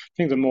 So I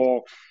think the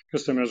more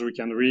customers we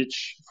can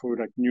reach through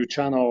like new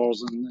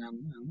channels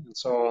and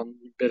so on,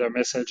 better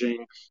messaging,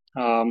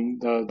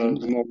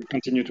 the more we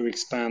continue to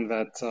expand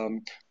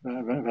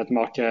that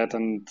market.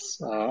 And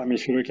I mean,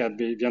 if you look at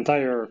the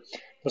entire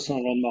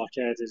personal loan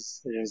market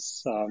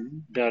is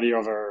barely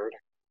over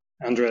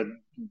 100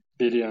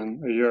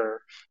 billion a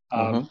year,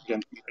 again,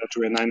 compared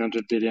to a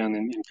 900 billion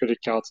in credit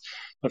cards.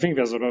 I think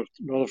there's a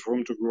lot of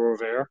room to grow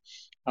there.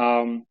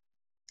 I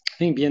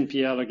think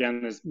BNPL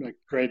again is a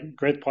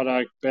great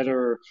product,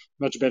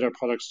 much better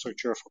product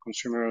structure for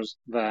consumers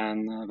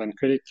than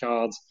credit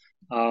cards.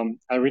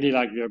 I really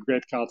like the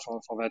Upgrade Card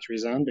for that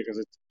reason, because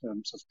it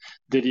sort of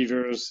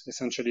delivers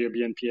essentially a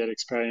BNPL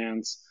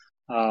experience,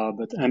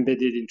 but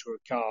embedded into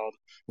a card,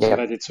 so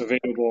that it's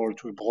available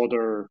to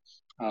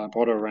a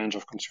broader range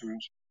of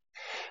consumers.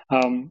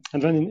 And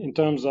then in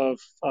terms of,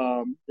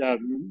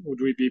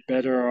 would we be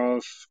better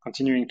off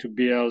continuing to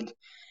build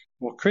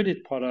more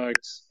credit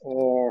products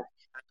or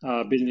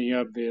building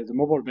up the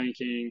mobile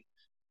banking?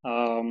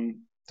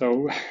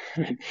 So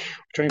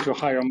trying to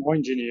hire more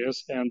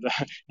engineers and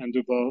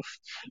do both.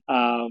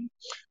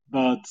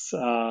 But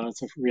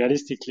so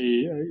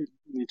realistically, we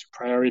need to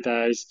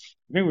prioritize.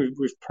 I think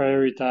we've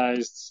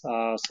prioritized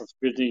sort of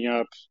building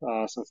up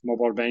sort of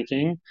mobile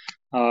banking.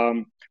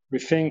 We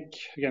think,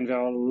 again,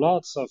 there are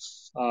lots of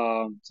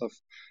sort of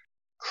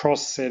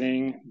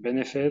cross-selling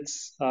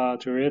benefits to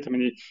it. I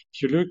mean,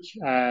 if you look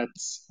at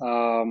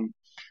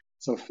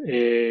sort of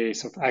a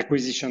sort of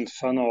acquisition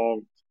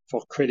funnel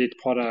for credit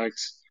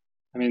products,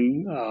 I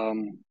mean,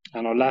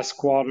 I know last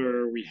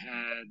quarter we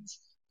had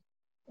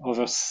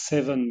over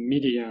 7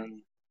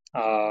 million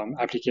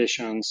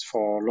applications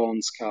for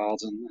loans,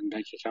 cards, and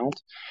bank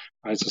account.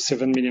 Right, so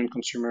 7 million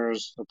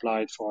consumers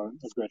applied for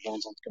Upgrade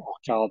loans or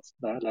cards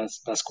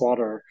last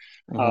quarter.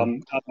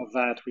 Out of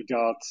that, we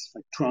got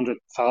like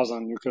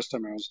 200,000 new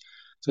customers.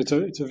 So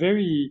it's a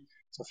very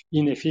sort of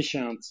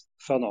inefficient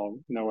funnel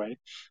in a way.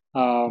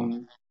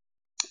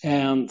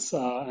 And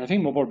I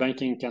think mobile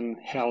banking can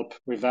help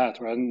with that.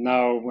 Right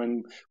now,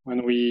 when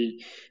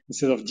we,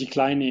 instead of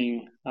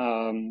declining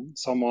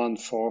someone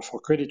for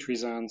credit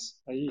reasons,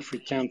 if we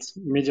can't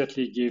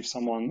immediately give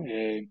someone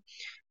a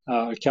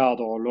card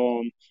or a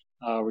loan,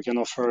 we can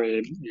offer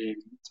a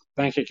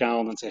bank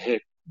account and say, hey,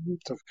 we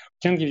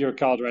can't give you a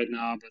card right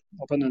now,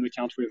 but open an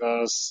account with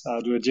us,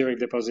 do a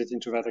direct deposit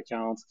into that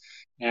account,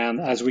 and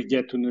as we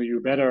get to know you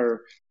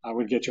better,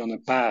 we'll get you on a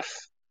path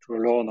to a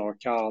loan or a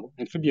card.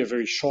 And it could be a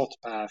very short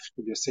path, it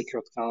could be a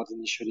secured card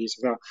initially.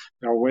 So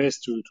there are ways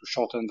to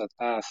shorten that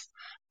path.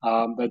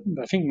 But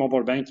I think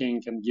mobile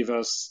banking can give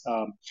us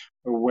a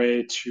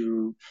way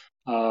to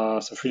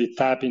sort of really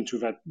tap into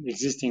that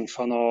existing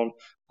funnel,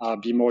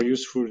 be more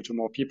useful to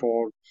more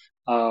people.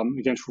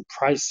 Again, through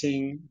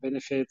pricing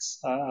benefits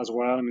as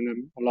well. I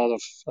mean, a lot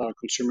of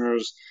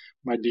consumers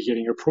might be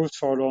getting approved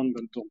for a loan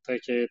but don't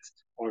take it,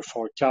 or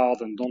for a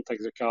card and don't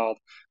take the card.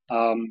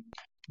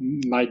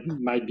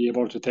 Might be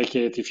able to take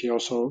it if they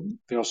also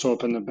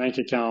open a bank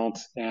account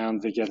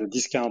and they get a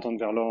discount on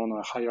their loan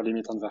or a higher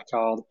limit on their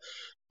card.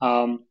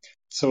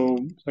 So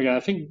again, I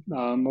think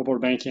mobile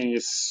banking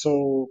is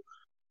so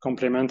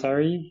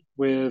complementary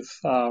with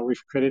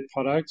credit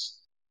products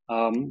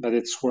that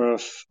it's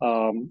worth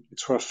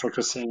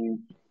focusing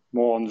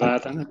more on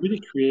that and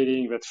really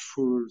creating that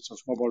full sort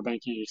of mobile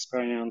banking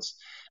experience.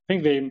 I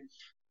think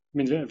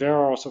there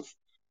are sort of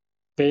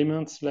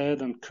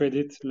payments-led and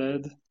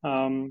credit-led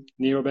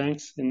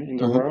neobanks in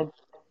the world.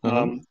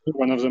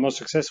 One of the most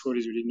successful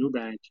is really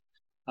Nubank,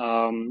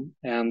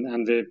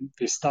 and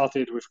they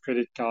started with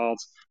credit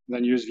cards,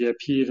 then used the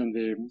appeal and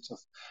the sort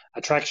of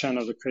attraction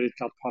of the credit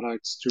card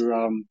products to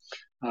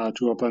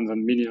open the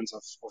millions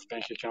of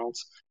bank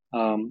accounts.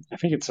 I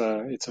think it's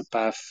a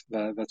path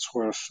that's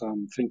worth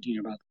thinking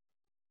about.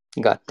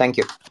 Got it. Thank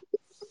you.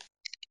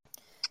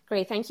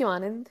 Great. Thank you,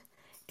 Anand.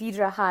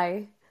 Deidre,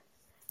 hi.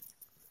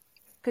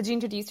 Could you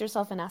introduce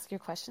yourself and ask your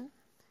question?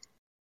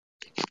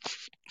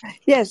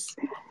 Yes.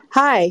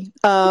 Hi.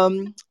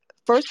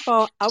 First of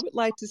all, I would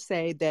like to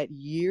say that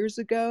years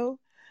ago,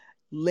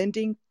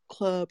 Lending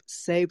Club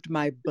saved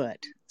my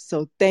butt.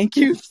 So thank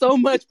you so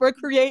much for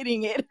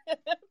creating it.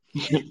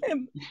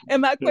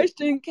 and my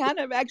question kind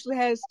of actually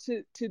has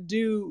to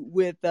do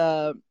with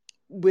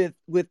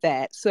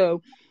that.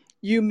 So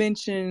you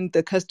mentioned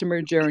the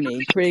customer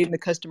journey, creating the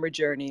customer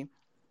journey,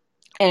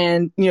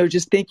 and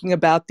just thinking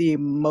about the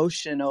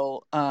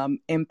emotional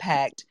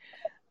impact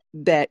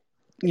that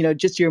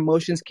just your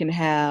emotions can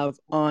have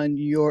on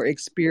your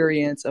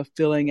experience of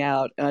filling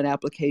out an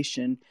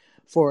application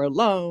for a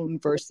loan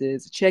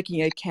versus a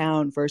checking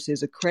account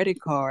versus a credit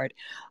card.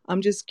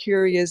 I'm just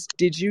curious,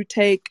 did you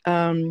take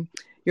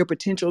your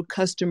potential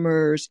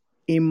customers'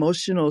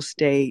 emotional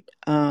state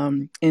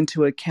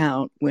into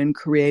account when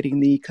creating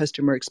the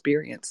customer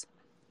experience?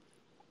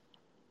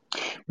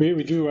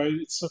 We do.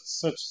 It's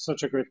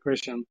such a great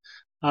question.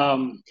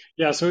 So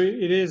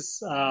it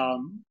is.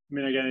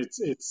 Again,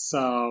 it's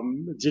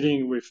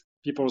dealing with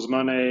people's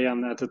money,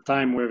 and at a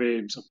time where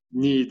they sort of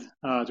need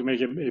to make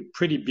a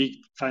pretty big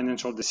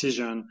financial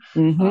decision.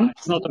 Mm-hmm.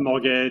 It's not a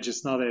mortgage.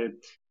 It's not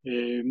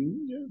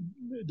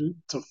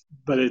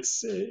but it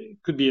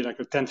could be like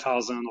a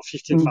 10,000 or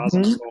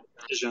 15,000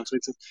 decision. So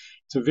it's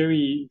a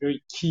very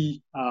very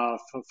key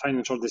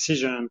financial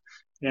decision.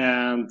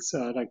 And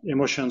like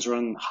emotions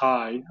run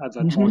high at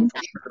that point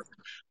for sure.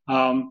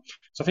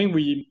 So I think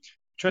we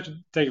try to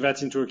take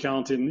that into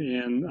account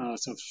in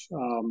sort of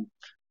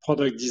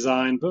product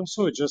design, but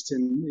also just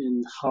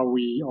in how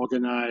we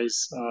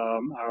organize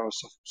our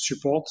sort of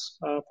support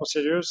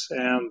procedures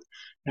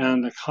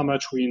and like how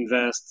much we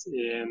invest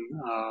in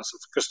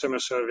sort of customer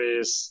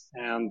service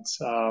and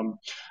so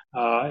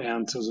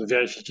the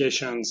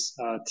verifications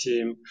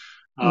team.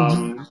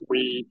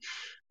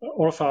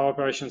 All of our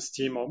operations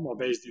team are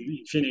based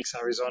in Phoenix,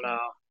 Arizona.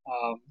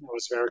 I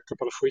was there a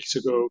couple of weeks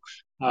ago.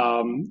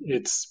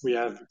 We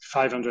have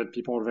 500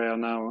 people there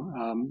now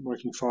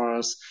working for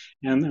us,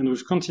 and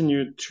we've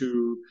continued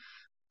to,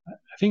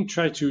 I think,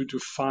 try to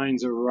find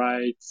the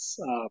right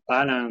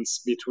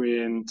balance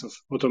between sort of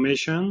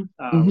automation,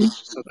 which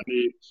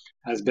certainly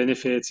has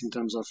benefits in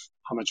terms of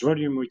how much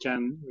volume we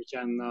can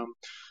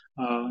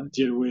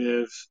deal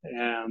with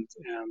and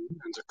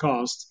the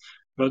cost.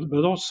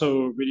 But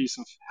also really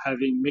sort of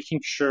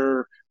making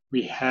sure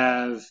we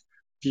have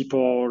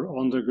people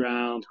on the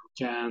ground who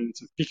can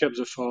sort of pick up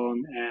the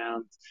phone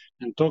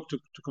and talk to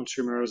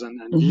consumers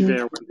and be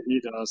there when they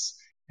need us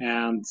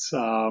and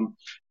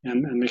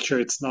make sure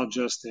it's not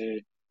just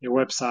a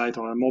website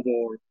or a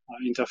mobile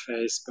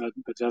interface, but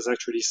there's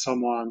actually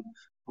someone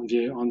on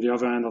the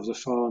other end of the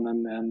phone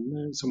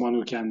and someone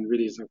who can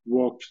really sort of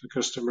walk the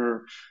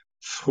customer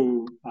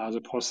through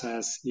the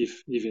process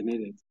if you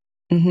need it.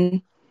 Mm-hmm.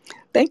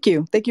 Thank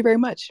you. Thank you very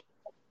much.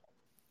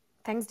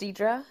 Thanks,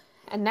 Deidre.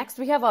 And next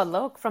we have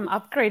Alok from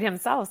Upgrade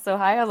himself. So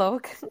hi,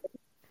 Alok.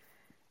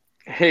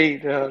 Hey,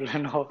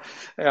 Renaud.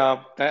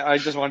 I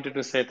just wanted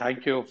to say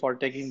thank you for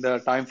taking the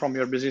time from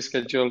your busy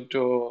schedule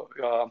to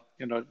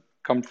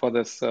come for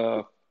this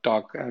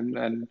talk.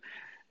 And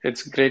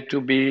it's great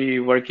to be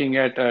working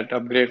at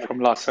Upgrade from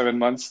last 7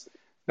 months.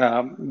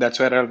 That's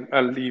where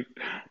I'll leave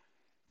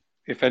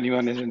if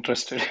anyone is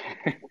interested.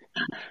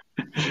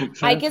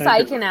 I guess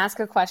I can ask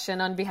a question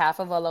on behalf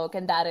of Alok,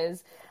 and that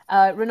is,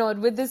 Renaud,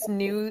 with this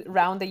new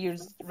round that you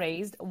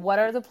raised, what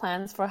are the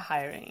plans for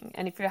hiring?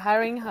 And if you're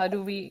hiring, how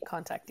do we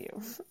contact you?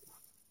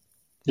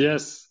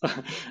 Yes,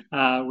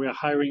 we are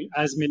hiring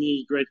as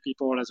many great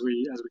people as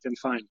we can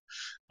find.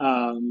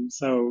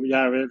 So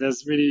yeah,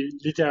 there's really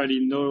literally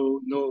no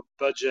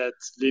budget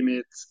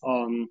limit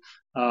on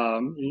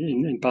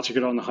in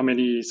particular on how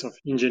many sort of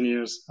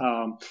engineers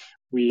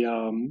we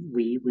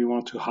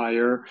want to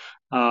hire.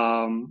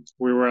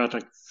 We were at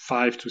like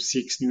 5 to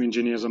 6 new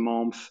engineers a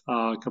month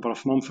a couple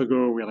of months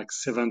ago. We're like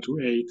 7 to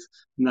 8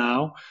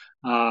 now.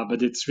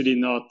 But it's really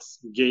not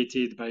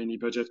gated by any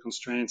budget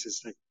constraints.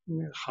 It's like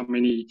how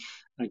many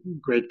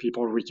great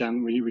people we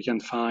can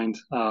find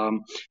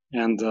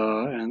and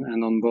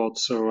on board.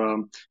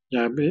 So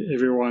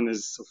everyone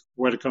is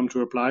welcome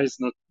to apply. It's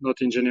not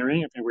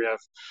engineering. I think we have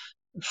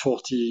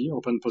 40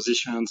 open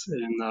positions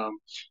in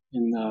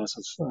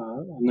sort of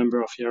a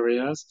number of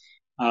areas.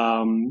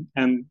 And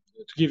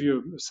to give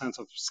you a sense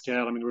of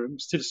scale, I mean, we're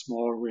still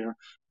small. We're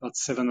about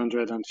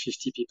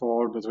 750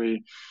 people, but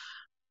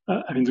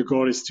the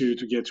goal is to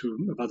get to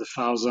about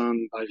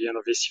 1,000 by the end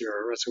of this year.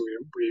 Right? So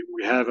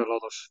we have a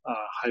lot of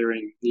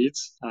hiring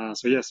needs.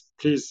 So yes,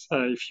 please,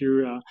 if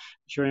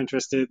you're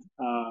interested,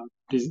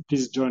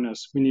 please join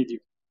us. We need you.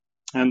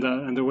 And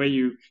the way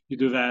you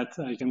do that,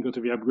 you can go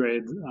to the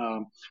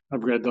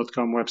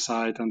upgrade.com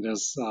website, and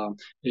there's a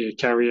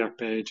career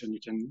page, and you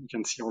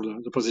can see all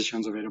the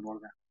positions available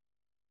there.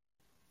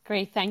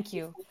 Great, thank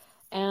you.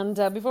 And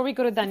before we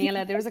go to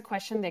Daniela, there's a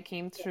question that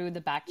came through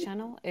the back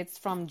channel. It's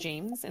from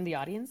James in the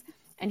audience.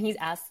 And he's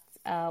asked,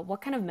 what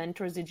kind of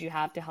mentors did you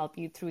have to help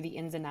you through the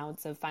ins and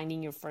outs of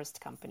finding your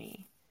first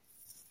company?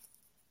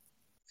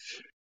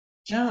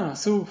 Yeah,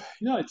 so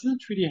I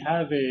didn't really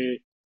have a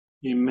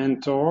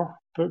mentor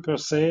per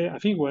se. I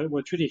think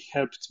what really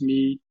helped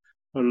me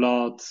a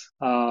lot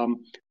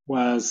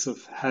was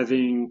of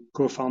having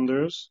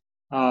co-founders.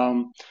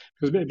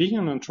 Because being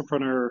an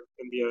entrepreneur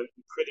can be an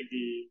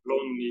incredibly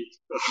lonely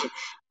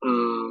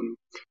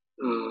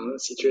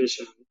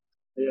situation.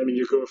 I mean,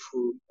 you go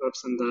through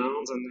ups and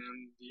downs, and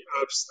then the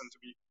ups tend to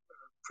be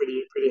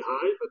pretty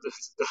high, but the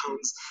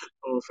downs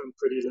are often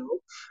pretty low.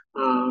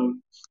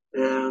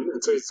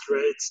 And so it's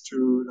great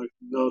to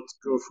not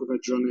go through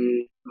that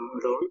journey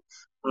alone.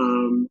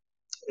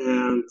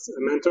 And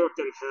a mentor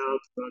can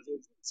help, but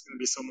it's going to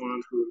be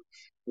someone who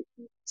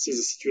sees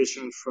the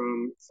situation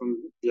from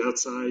the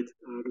outside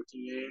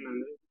looking in,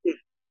 and it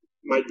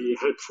might be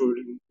helpful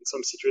in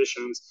some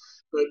situations.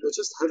 But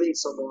just having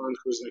someone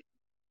who's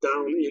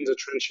down in the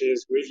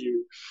trenches with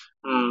you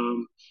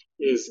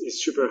is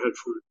super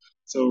helpful.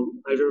 So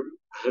either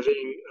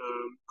having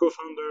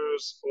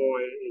co-founders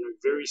or a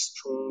very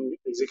strong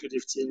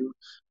executive team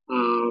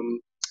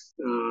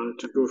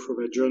to go through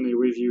that journey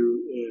with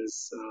you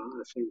is,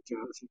 I think,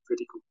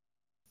 pretty cool.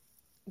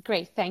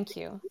 Great, thank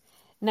you.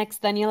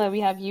 Next, Daniela, we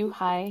have you.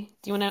 Hi.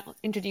 Do you want to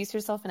introduce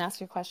yourself and ask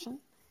your question?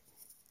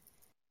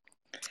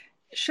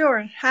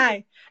 Sure.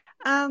 Hi.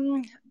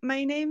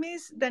 My name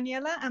is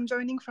Daniela. I'm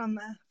joining from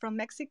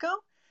Mexico.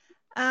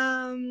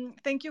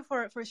 Thank you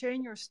for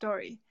sharing your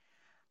story.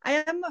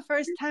 I am a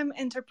first-time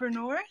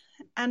entrepreneur,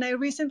 and I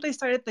recently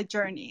started the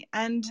journey.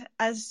 And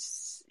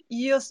as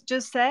you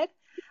just said,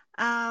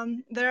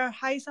 there are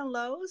highs and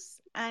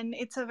lows, and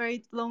it's a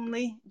very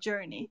lonely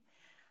journey.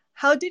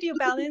 How did you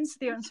balance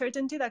the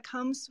uncertainty that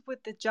comes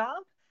with the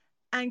job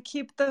and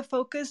keep the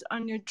focus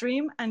on your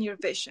dream and your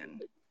vision?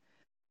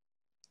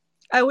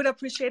 I would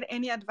appreciate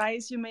any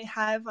advice you may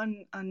have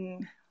on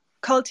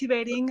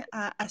cultivating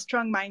a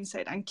strong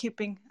mindset and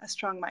keeping a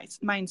strong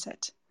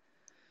mindset.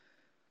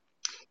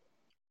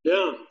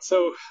 Yeah,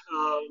 so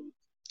I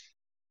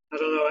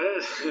don't know.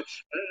 I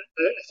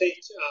think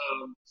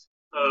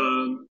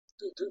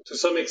to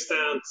some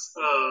extent,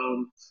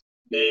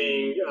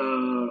 being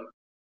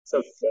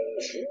sort of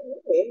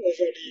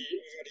overly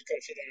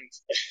confident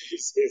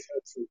is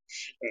helpful.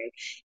 Right?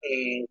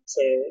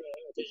 So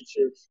I think if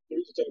you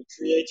can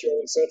create your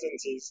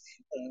uncertainties,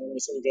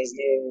 so there's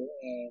no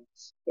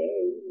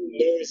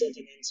isn't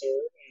an answer,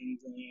 and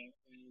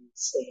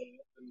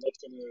I'm not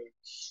gonna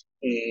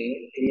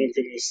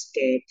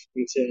stop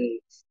until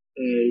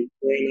I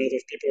run out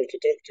of people to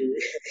talk to.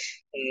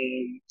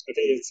 I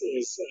think it's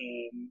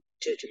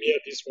to me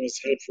at least was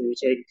helpful.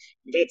 So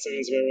in that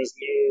sense, there was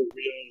no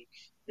real.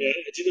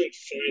 I didn't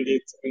find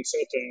it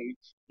uncertain.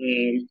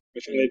 I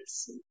found it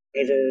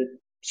either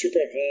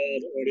super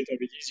hard or a little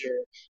bit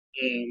easier.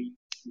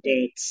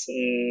 But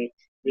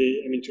to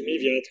me,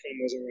 the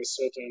outcome was always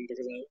certain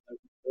because I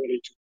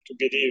wanted to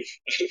believe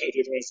that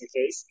it was the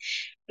case.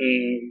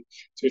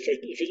 So if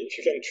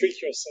you can trick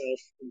yourself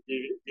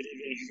into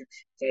believing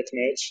that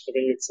much, I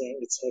think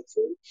it's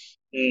helpful.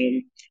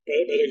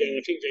 But again,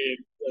 I think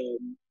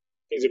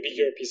the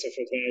bigger piece of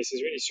advice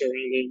is really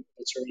surrounding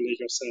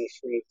yourself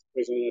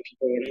with other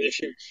people. And if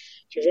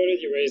you've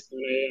already raised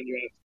money and you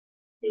have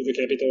the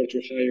capital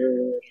to hire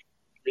a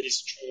really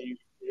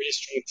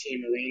strong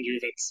team around you,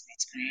 that's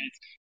great.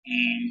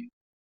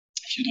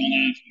 If you don't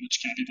have much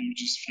capital,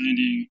 just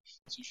finding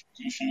sort of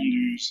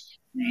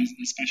co-founders who are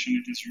as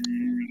passionate as you are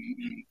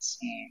and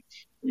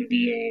will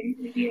be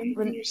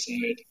on your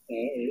side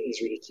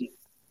is really key.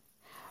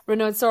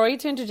 Renaud, sorry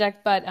to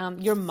interject, but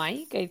your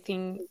mic, I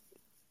think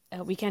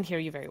we can't hear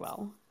you very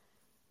well.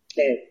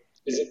 Oh,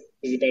 is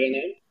it better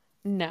now?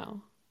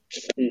 No.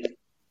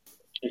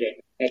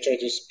 Okay, I'll try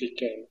to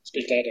speak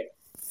louder.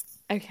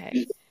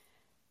 Okay.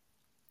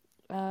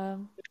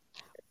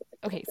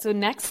 Okay, so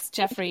next,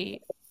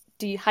 Jeffrey.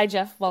 Hi,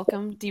 Jeff.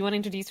 Welcome. Do you want to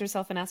introduce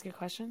yourself and ask your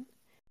question?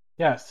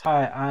 Yes.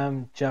 Hi,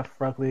 I'm Jeff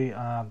Rugley,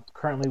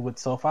 currently with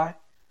SoFi.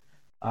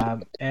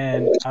 And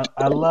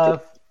I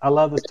love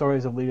the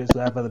stories of leaders who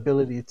have the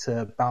ability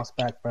to bounce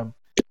back from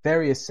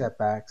various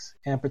setbacks.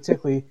 And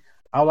particularly,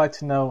 I would like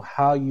to know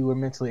how you were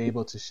mentally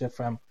able to shift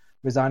from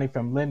resigning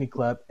from Lending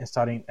Club and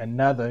starting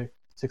another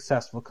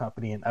successful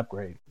company in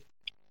Upgrade.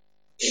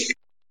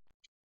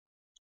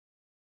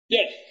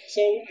 Yeah.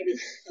 So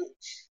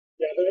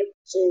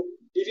so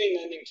leaving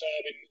Lending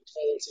Club in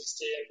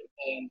 2016,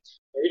 I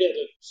really had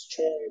a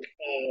strong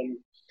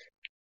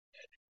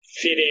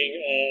feeling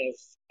of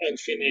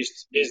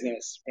unfinished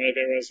business. Right,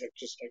 there was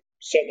just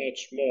so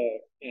much more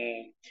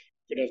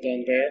could have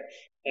done there.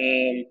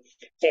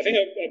 So I think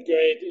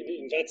Upgrade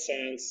in that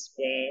sense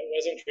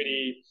wasn't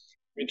really.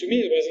 To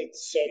me, it wasn't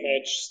so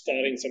much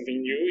starting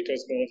something new. It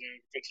was more the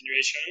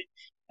continuation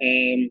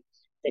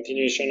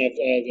of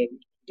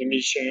the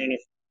mission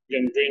of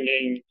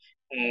bringing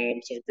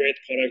sort of great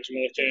product to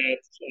market,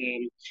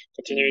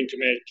 continuing to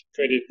make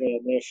credit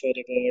more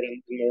affordable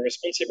and more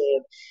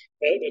responsible,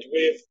 but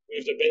with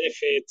the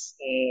benefits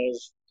of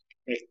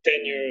like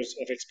 10 years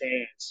of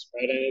experience,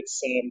 right? And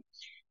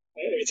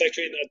it's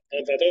actually not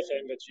that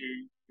often that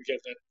you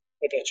get that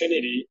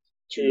opportunity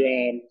to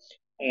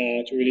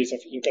really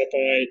sort of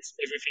incorporate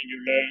everything you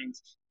learned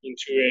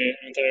into an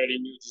entirely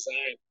new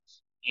design,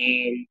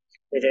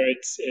 whether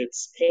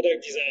it's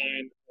product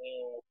design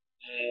or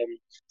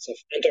sort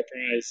of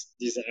enterprise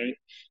design.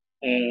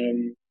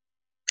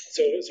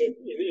 So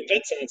in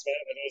that sense,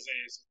 that was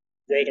a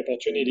great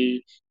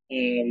opportunity,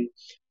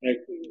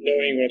 like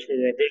knowing what we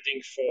were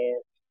building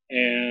for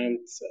and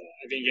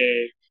having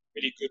a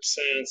really good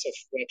sense of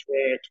what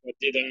worked, what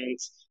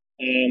didn't,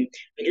 and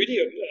really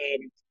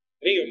having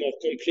a more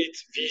complete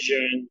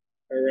vision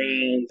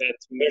around that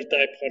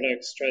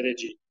multi-product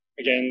strategy.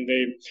 Again,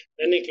 the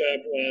Lending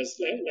Club was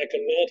like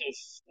a lot of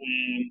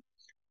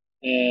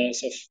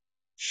sort of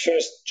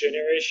first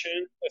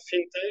generation of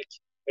fintech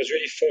was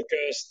really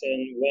focused on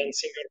one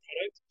single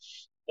product.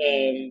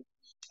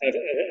 I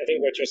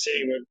think what you're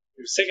seeing with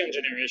second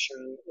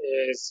generation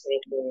is a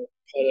lot more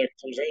product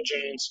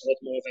convergence, a lot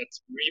more of that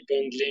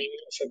rebundling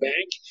of a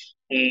bank,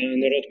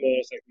 and a lot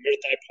more like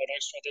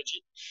multi-product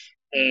strategy.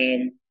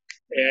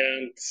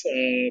 And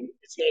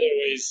it's not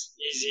always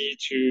easy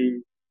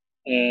to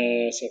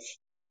sort of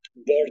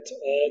bolt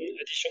on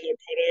additional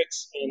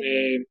products on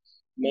a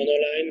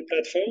monoline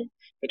platform.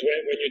 But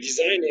when you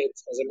design it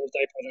as a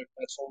multi-product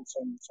platform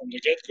from the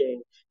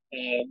get-go,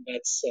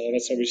 that's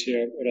obviously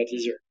a lot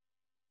easier.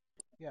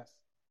 Yes.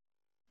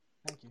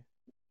 Thank you.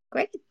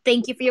 Great.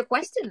 Thank you for your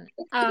question.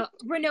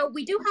 Renaud,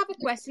 we do have a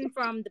question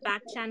from the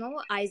back channel.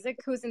 Isaac,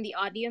 who's in the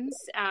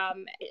audience,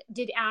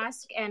 did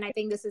ask, and I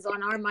think this is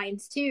on our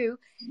minds too,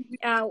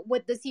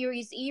 with the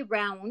Series E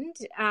round,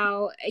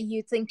 are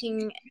you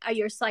thinking, are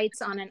your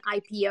sights on an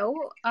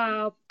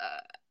IPO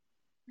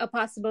a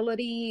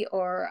possibility,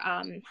 or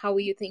how are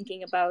you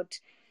thinking about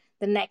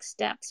the next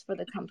steps for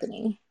the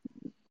company?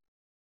 Yeah.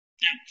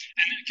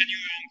 And can you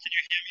hear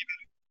me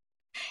better?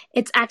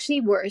 It's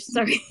actually worse.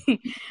 Sorry.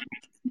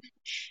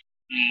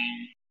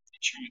 Not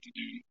sure what to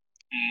do.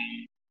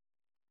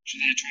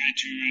 Should I try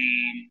to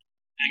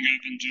hang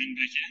up and join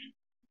back in?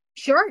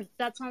 Sure,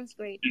 that sounds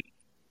great. Yeah.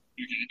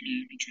 Okay,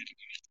 let me try to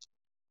do it.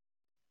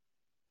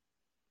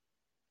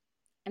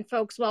 And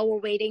folks, while we're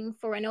waiting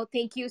for Renaud,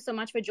 thank you so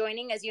much for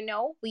joining. As you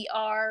know, we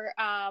are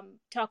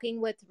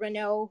talking with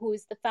Renaud, who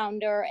is the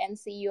founder and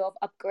CEO of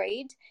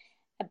Upgrade,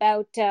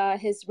 about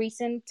his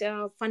recent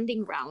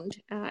funding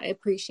round. I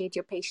appreciate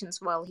your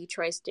patience while he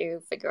tries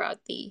to figure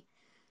out the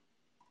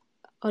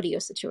audio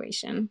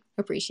situation.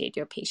 Appreciate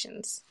your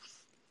patience.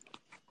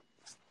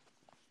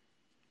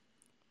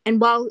 And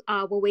while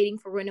we're waiting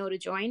for Renaud to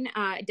join,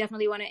 I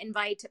definitely want to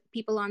invite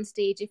people on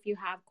stage. If you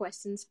have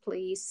questions,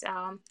 please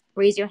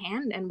raise your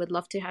hand, and we'd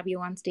love to have you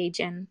on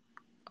stage and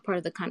a part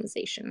of the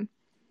conversation.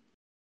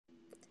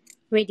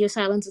 Radio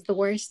silence is the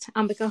worst.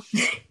 Ambika?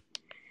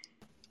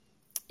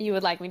 You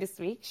would like me to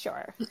speak?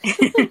 Sure.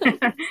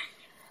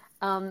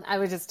 I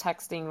was just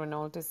texting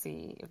Renaud to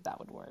see if that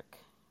would work.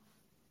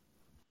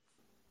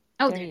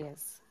 Oh, there he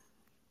is.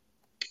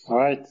 All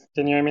right.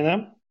 Can you hear me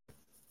now?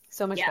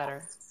 So much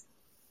better.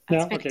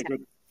 Yeah. Okay.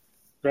 Good.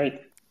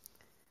 Great.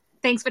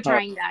 Thanks for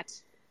trying that.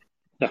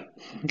 Yeah.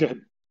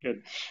 Good.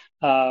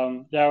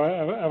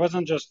 I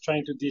wasn't just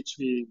trying to ditch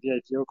the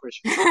IPO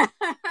question.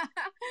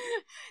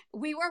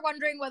 We were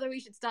wondering whether we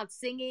should start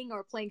singing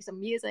or playing some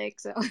music.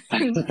 So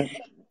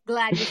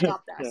glad you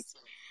stopped us.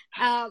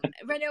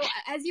 Renaud,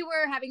 as you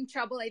were having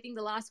trouble, I think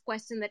the last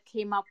question that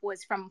came up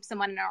was from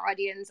someone in our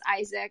audience,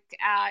 Isaac.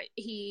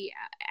 He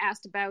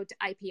asked about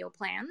IPO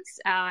plans.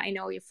 I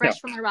know you're fresh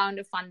from a round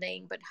of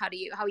funding, but how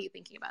are you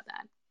thinking about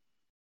that?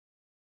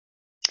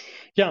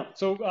 Yeah.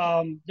 So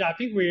I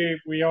think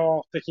we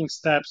are taking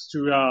steps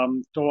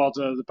towards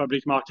the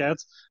public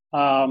market.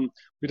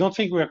 We don't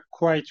think we're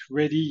quite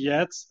ready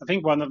yet. I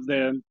think one of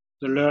the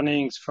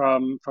learnings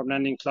from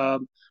Lending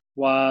Club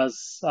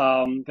was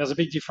there's a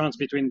big difference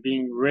between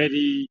being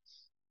ready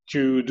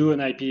to do an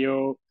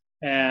IPO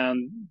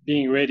and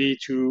being ready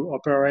to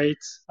operate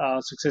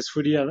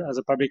successfully as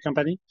a public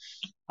company.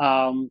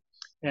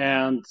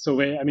 And so,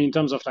 in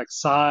terms of like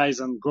size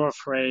and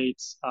growth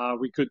rates,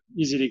 we could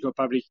easily go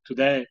public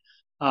today.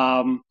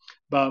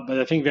 But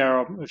I think there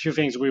are a few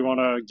things we want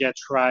to get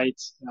right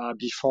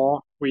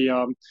before we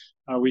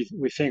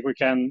think we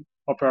can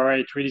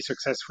operate really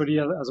successfully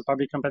as a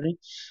public company.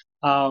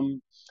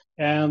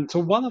 And so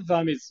one of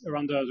them is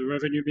around the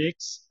revenue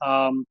mix.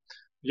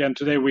 Again,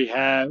 today we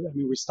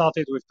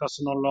started with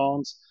personal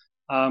loans,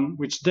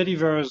 which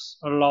delivers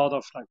a lot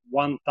of like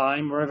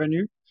one-time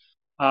revenue.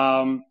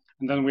 And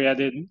then we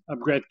added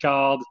Upgrade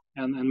Card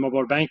and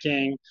mobile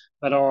banking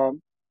that are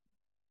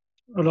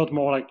a lot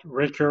more like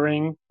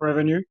recurring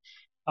revenue.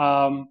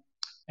 But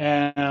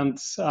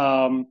that's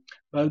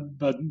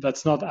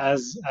not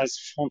as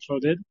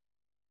front-loaded.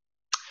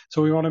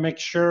 So we want to make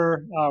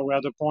sure we're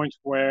at the point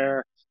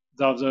where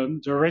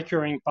the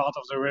recurring part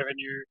of the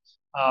revenue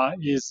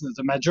is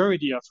the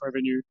majority of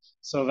revenue,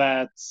 so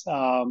that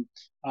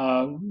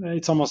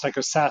it's almost like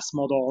a SaaS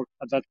model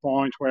at that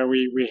point, where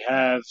we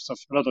have sort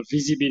of a lot of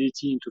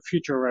visibility into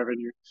future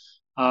revenue.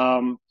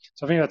 So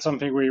I think that's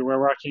something we're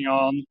working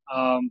on.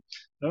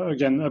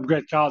 Again,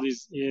 Upgrade Card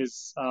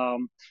is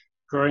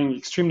growing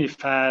extremely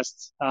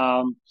fast,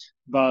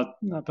 but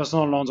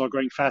personal loans are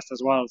growing fast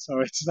as well. So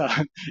it's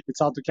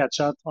hard to catch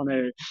up on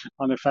a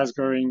fast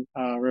growing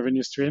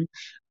revenue stream.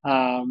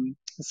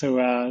 So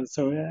I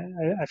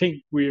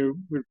think we'll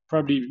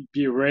probably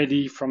be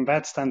ready from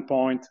that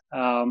standpoint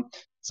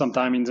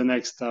sometime in the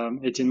next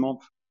 18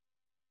 months.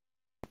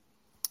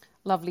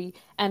 Lovely.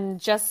 And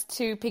just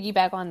to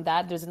piggyback on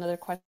that, there's another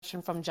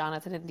question from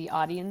Jonathan in the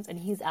audience, and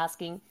he's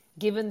asking,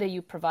 given that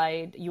you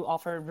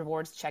offer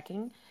rewards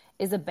checking,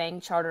 is a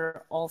bank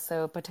charter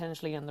also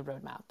potentially on the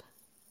roadmap?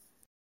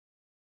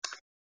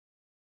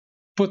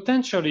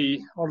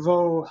 Potentially,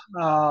 although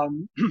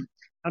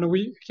and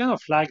we kind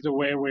of like the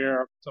way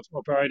we're sort of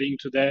operating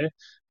today.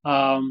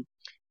 I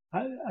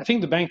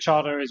think the bank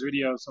charter is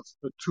really a sort of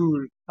a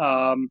tool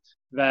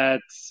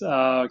that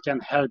can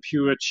help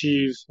you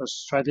achieve a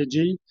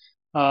strategy.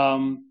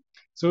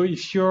 So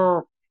if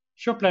you're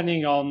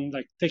planning on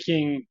like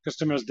taking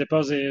customers'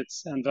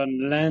 deposits and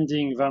then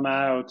lending them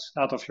out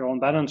of your own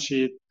balance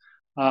sheet,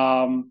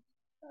 I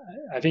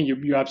think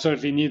you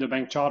absolutely need a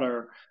bank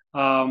charter.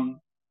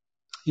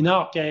 In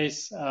our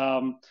case,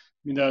 the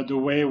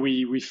way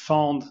we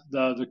fund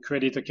the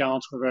credit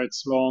accounts, whether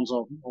it's loans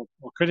or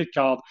credit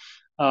card,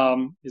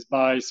 is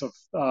by sort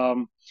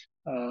of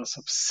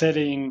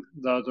selling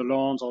the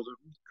loans or the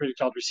credit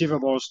card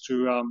receivables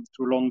to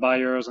loan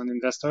buyers and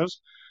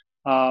investors,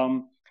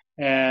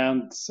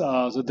 and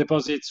the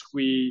deposits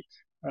we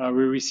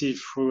receive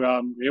through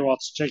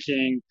rewards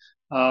checking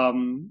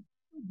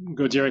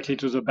go directly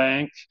to the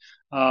bank.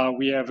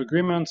 We have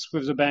agreements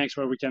with the banks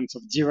where we can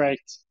sort of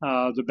direct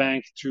the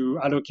bank to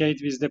allocate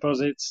these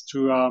deposits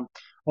to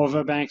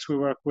other banks we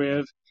work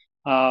with,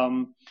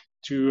 so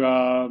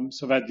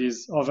that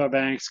these other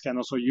banks can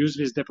also use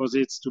these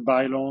deposits to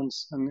buy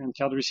loans and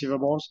card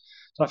receivables.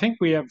 So I think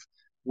we have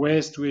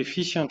ways to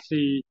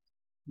efficiently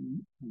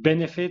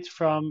benefit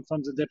from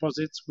the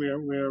deposits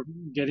we're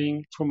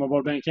getting through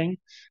mobile banking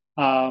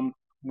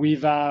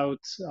without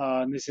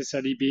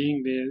necessarily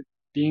being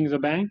the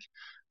bank.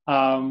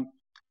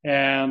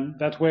 And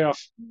that way of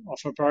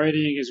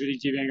operating is really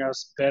giving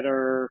us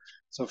better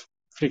sort of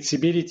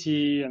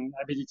flexibility and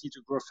ability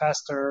to grow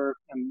faster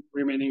and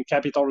remaining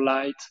capital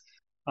light,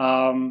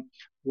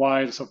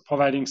 while sort of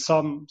providing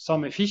some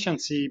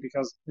efficiency,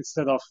 because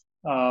instead of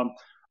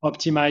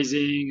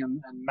optimizing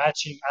and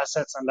matching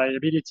assets and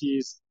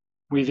liabilities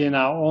within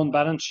our own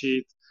balance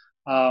sheet,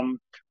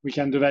 we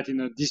can do that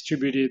in a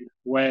distributed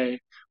way,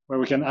 where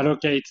we can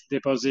allocate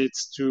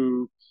deposits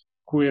to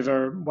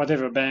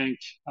whatever bank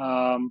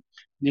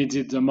needs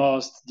it the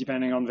most,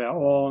 depending on their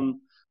own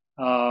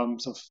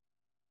sort of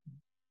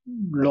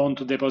loan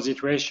to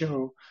deposit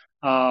ratio,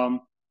 and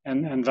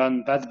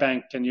then that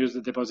bank can use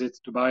the deposits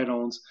to buy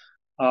loans.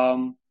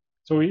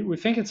 So we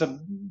think it's a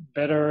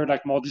better,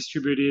 like more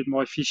distributed,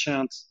 more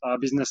efficient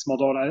business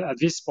model at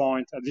this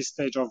point, at this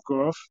stage of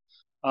growth.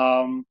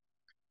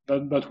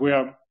 But we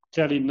are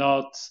clearly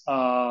not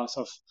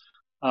sort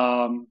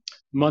of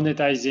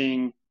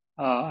monetizing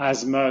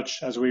as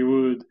much as we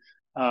would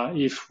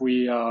if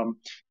we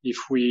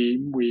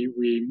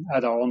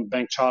had our own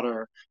bank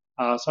charter.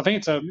 So I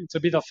think it's a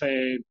bit of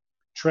a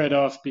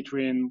trade-off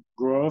between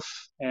growth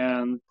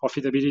and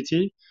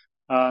profitability.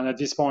 And at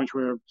this point,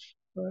 we're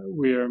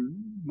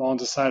more on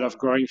the side of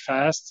growing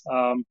fast.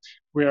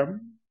 We're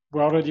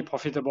already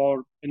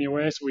profitable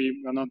anyways. We're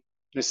not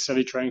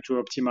necessarily trying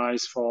to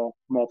optimize for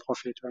more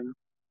profit right now.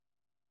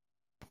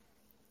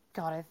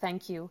 Got it.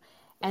 Thank you.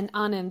 And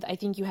Anand, I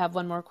think you have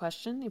one more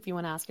question if you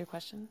want to ask your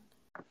question.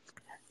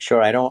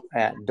 Sure. I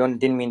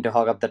didn't mean to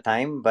hog up the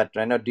time, but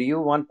Reno, do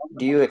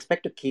you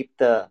expect to keep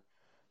the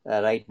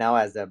right now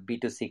as a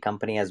B2C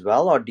company as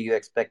well, or do you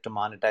expect to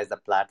monetize the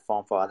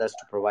platform for others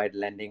to provide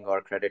lending or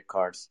credit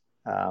cards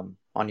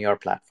on your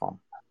platform?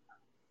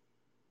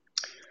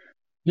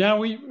 Yeah,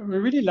 we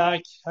really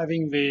like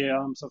having the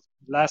sort of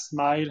last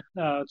mile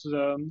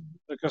to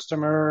the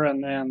customer,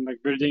 and then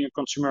like building a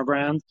consumer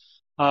brand.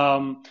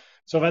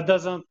 So that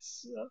doesn't.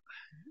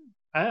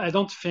 I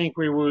don't think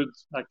we would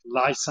like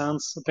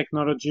license the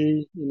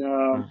technology in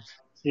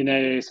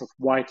a sort of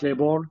white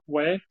label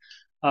way.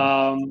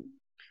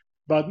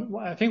 But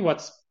I think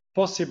what's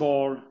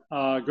possible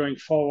going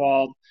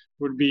forward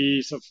would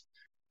be sort of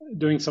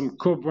doing some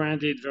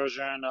co-branded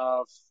version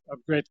of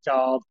Upgrade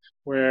Card,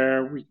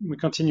 where we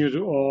continue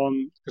to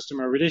own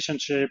customer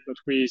relationship, but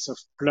we sort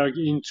of plug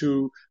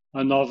into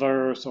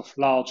another sort of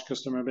large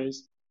customer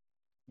base.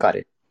 Got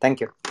it.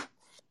 Thank you.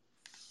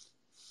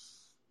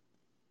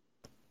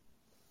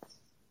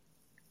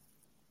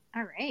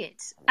 All right.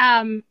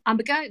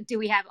 Ambika, do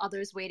we have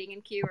others waiting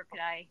in queue, or could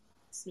I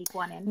sneak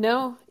one in?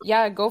 No.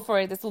 Yeah, go for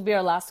it. This will be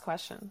our last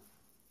question.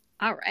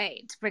 All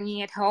right,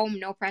 bringing it home,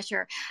 no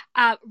pressure.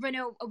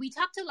 Renaud, we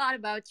talked a lot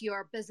about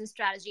your business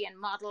strategy and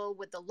model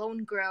with the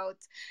loan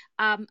growth.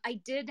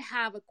 I did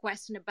have a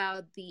question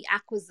about the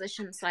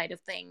acquisition side of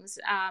things.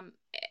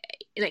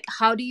 Like,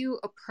 how do you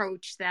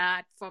approach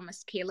that from a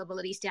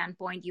scalability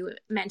standpoint? You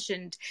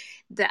mentioned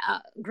the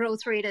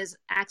growth rate is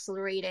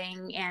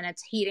accelerating and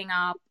it's heating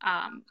up.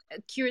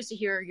 Curious to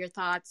hear your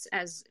thoughts,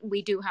 as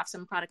we do have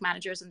some product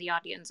managers in the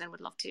audience and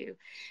would love to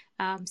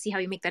see how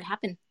you make that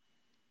happen.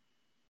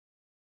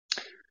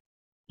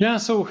 Yeah,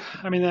 so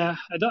I mean, I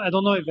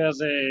don't know if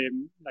there's a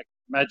like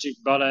magic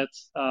bullet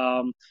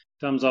in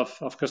terms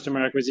of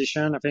customer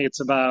acquisition. I think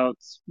it's about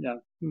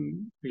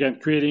again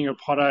creating a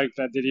product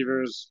that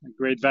delivers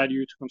great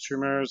value to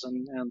consumers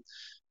and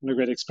a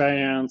great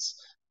experience,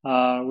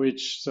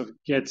 which sort of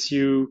gets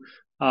you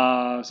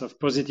sort of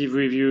positive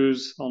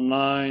reviews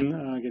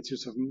online, gets you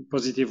some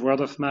positive word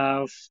of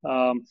mouth,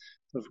 sort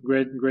of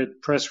great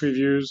press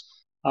reviews.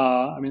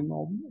 I mean,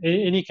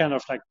 any kind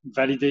of like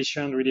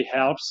validation really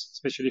helps,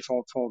 especially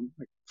for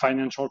like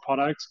financial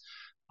products.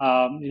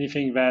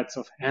 Anything that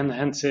sort of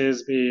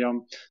enhances the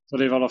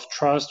level of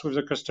trust with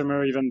the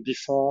customer even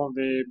before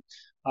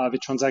they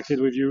transacted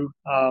with you,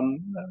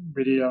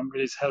 really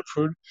is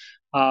helpful.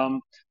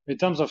 In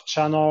terms of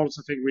channels,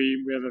 I think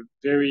we have a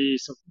very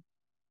sort of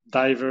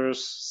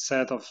diverse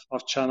set of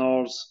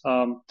channels,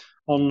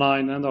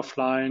 online and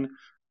offline.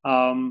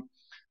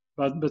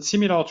 But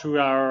similar to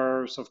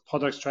our sort of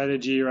product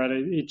strategy, right?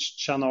 Each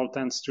channel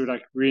tends to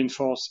like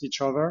reinforce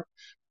each other.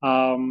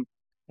 So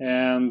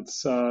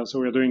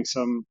we're doing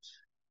some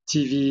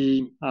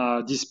TV,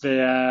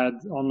 display ad,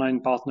 online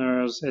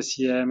partners,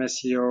 SEM,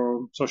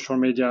 SEO, social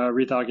media,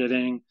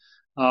 retargeting.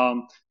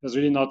 There's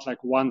really not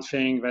like one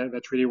thing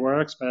that really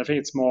works, but I think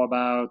it's more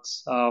about,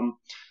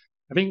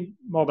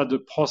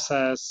 the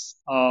process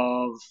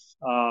of,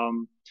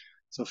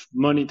 sort of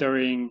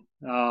monitoring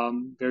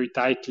very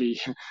tightly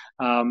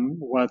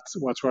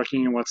what's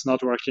working and what's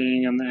not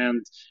working,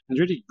 and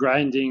really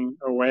grinding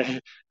away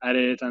at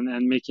it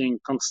and making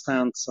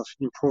constant sort of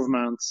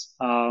improvements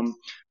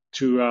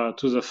to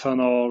the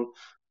funnel,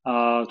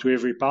 to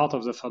every part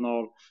of the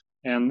funnel,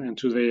 and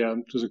to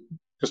the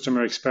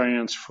customer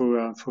experience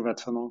through that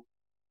funnel.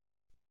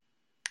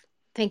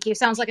 Thank you.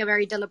 Sounds like a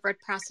very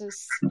deliberate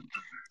process.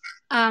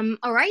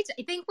 All right.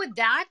 I think with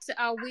that,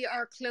 we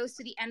are close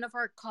to the end of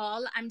our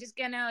call. I'm just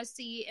going to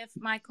see if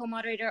my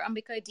co-moderator,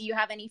 Ambika, do you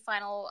have any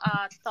final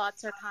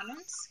thoughts or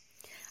comments?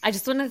 I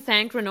just want to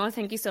thank Renaud.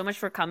 Thank you so much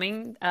for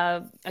coming.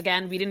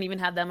 Again, we didn't even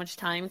have that much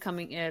time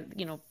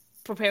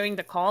preparing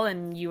the call,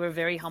 and you were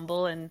very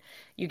humble and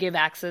you gave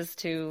access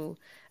to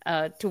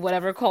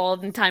whatever call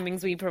and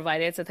timings we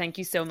provided. So thank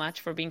you so much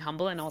for being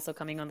humble and also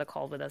coming on the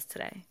call with us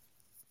today.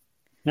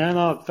 Yeah,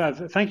 no,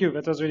 thank you.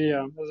 That was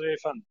really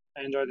fun.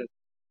 I enjoyed it.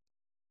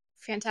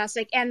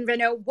 Fantastic. And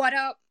Renaud, what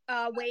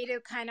a way to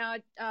kind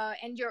of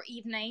end your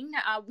evening.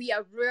 We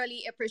are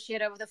really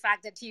appreciative of the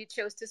fact that you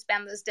chose to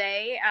spend this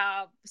day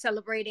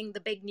celebrating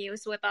the big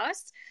news with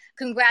us.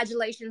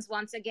 Congratulations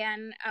once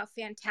again.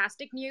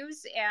 Fantastic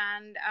news.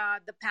 And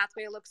the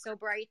pathway looks so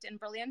bright and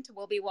brilliant.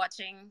 We'll be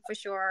watching for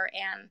sure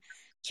and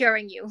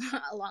cheering you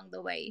along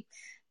the way.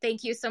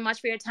 Thank you so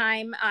much for your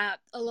time.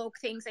 Alok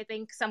thinks, I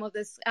think some of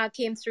this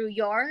came through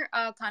your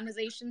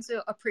conversation,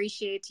 so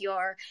appreciate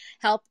your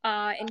help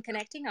in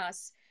connecting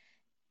us.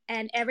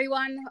 And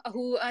everyone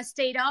who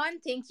stayed on,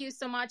 thank you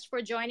so much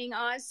for joining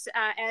us.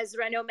 As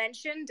Renaud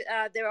mentioned,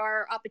 there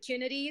are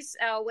opportunities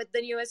with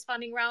the newest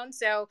funding round,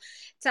 so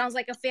it sounds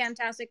like a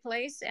fantastic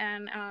place,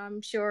 and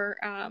I'm sure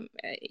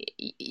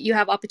you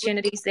have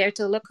opportunities there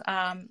to look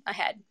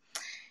ahead.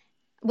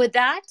 With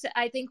that,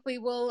 I think we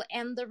will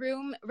end the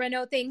room.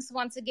 Renaud, thanks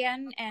once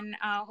again, and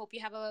hope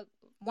you have a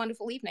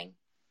wonderful evening.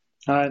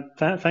 All right.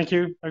 Thank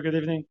you. Have a good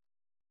evening.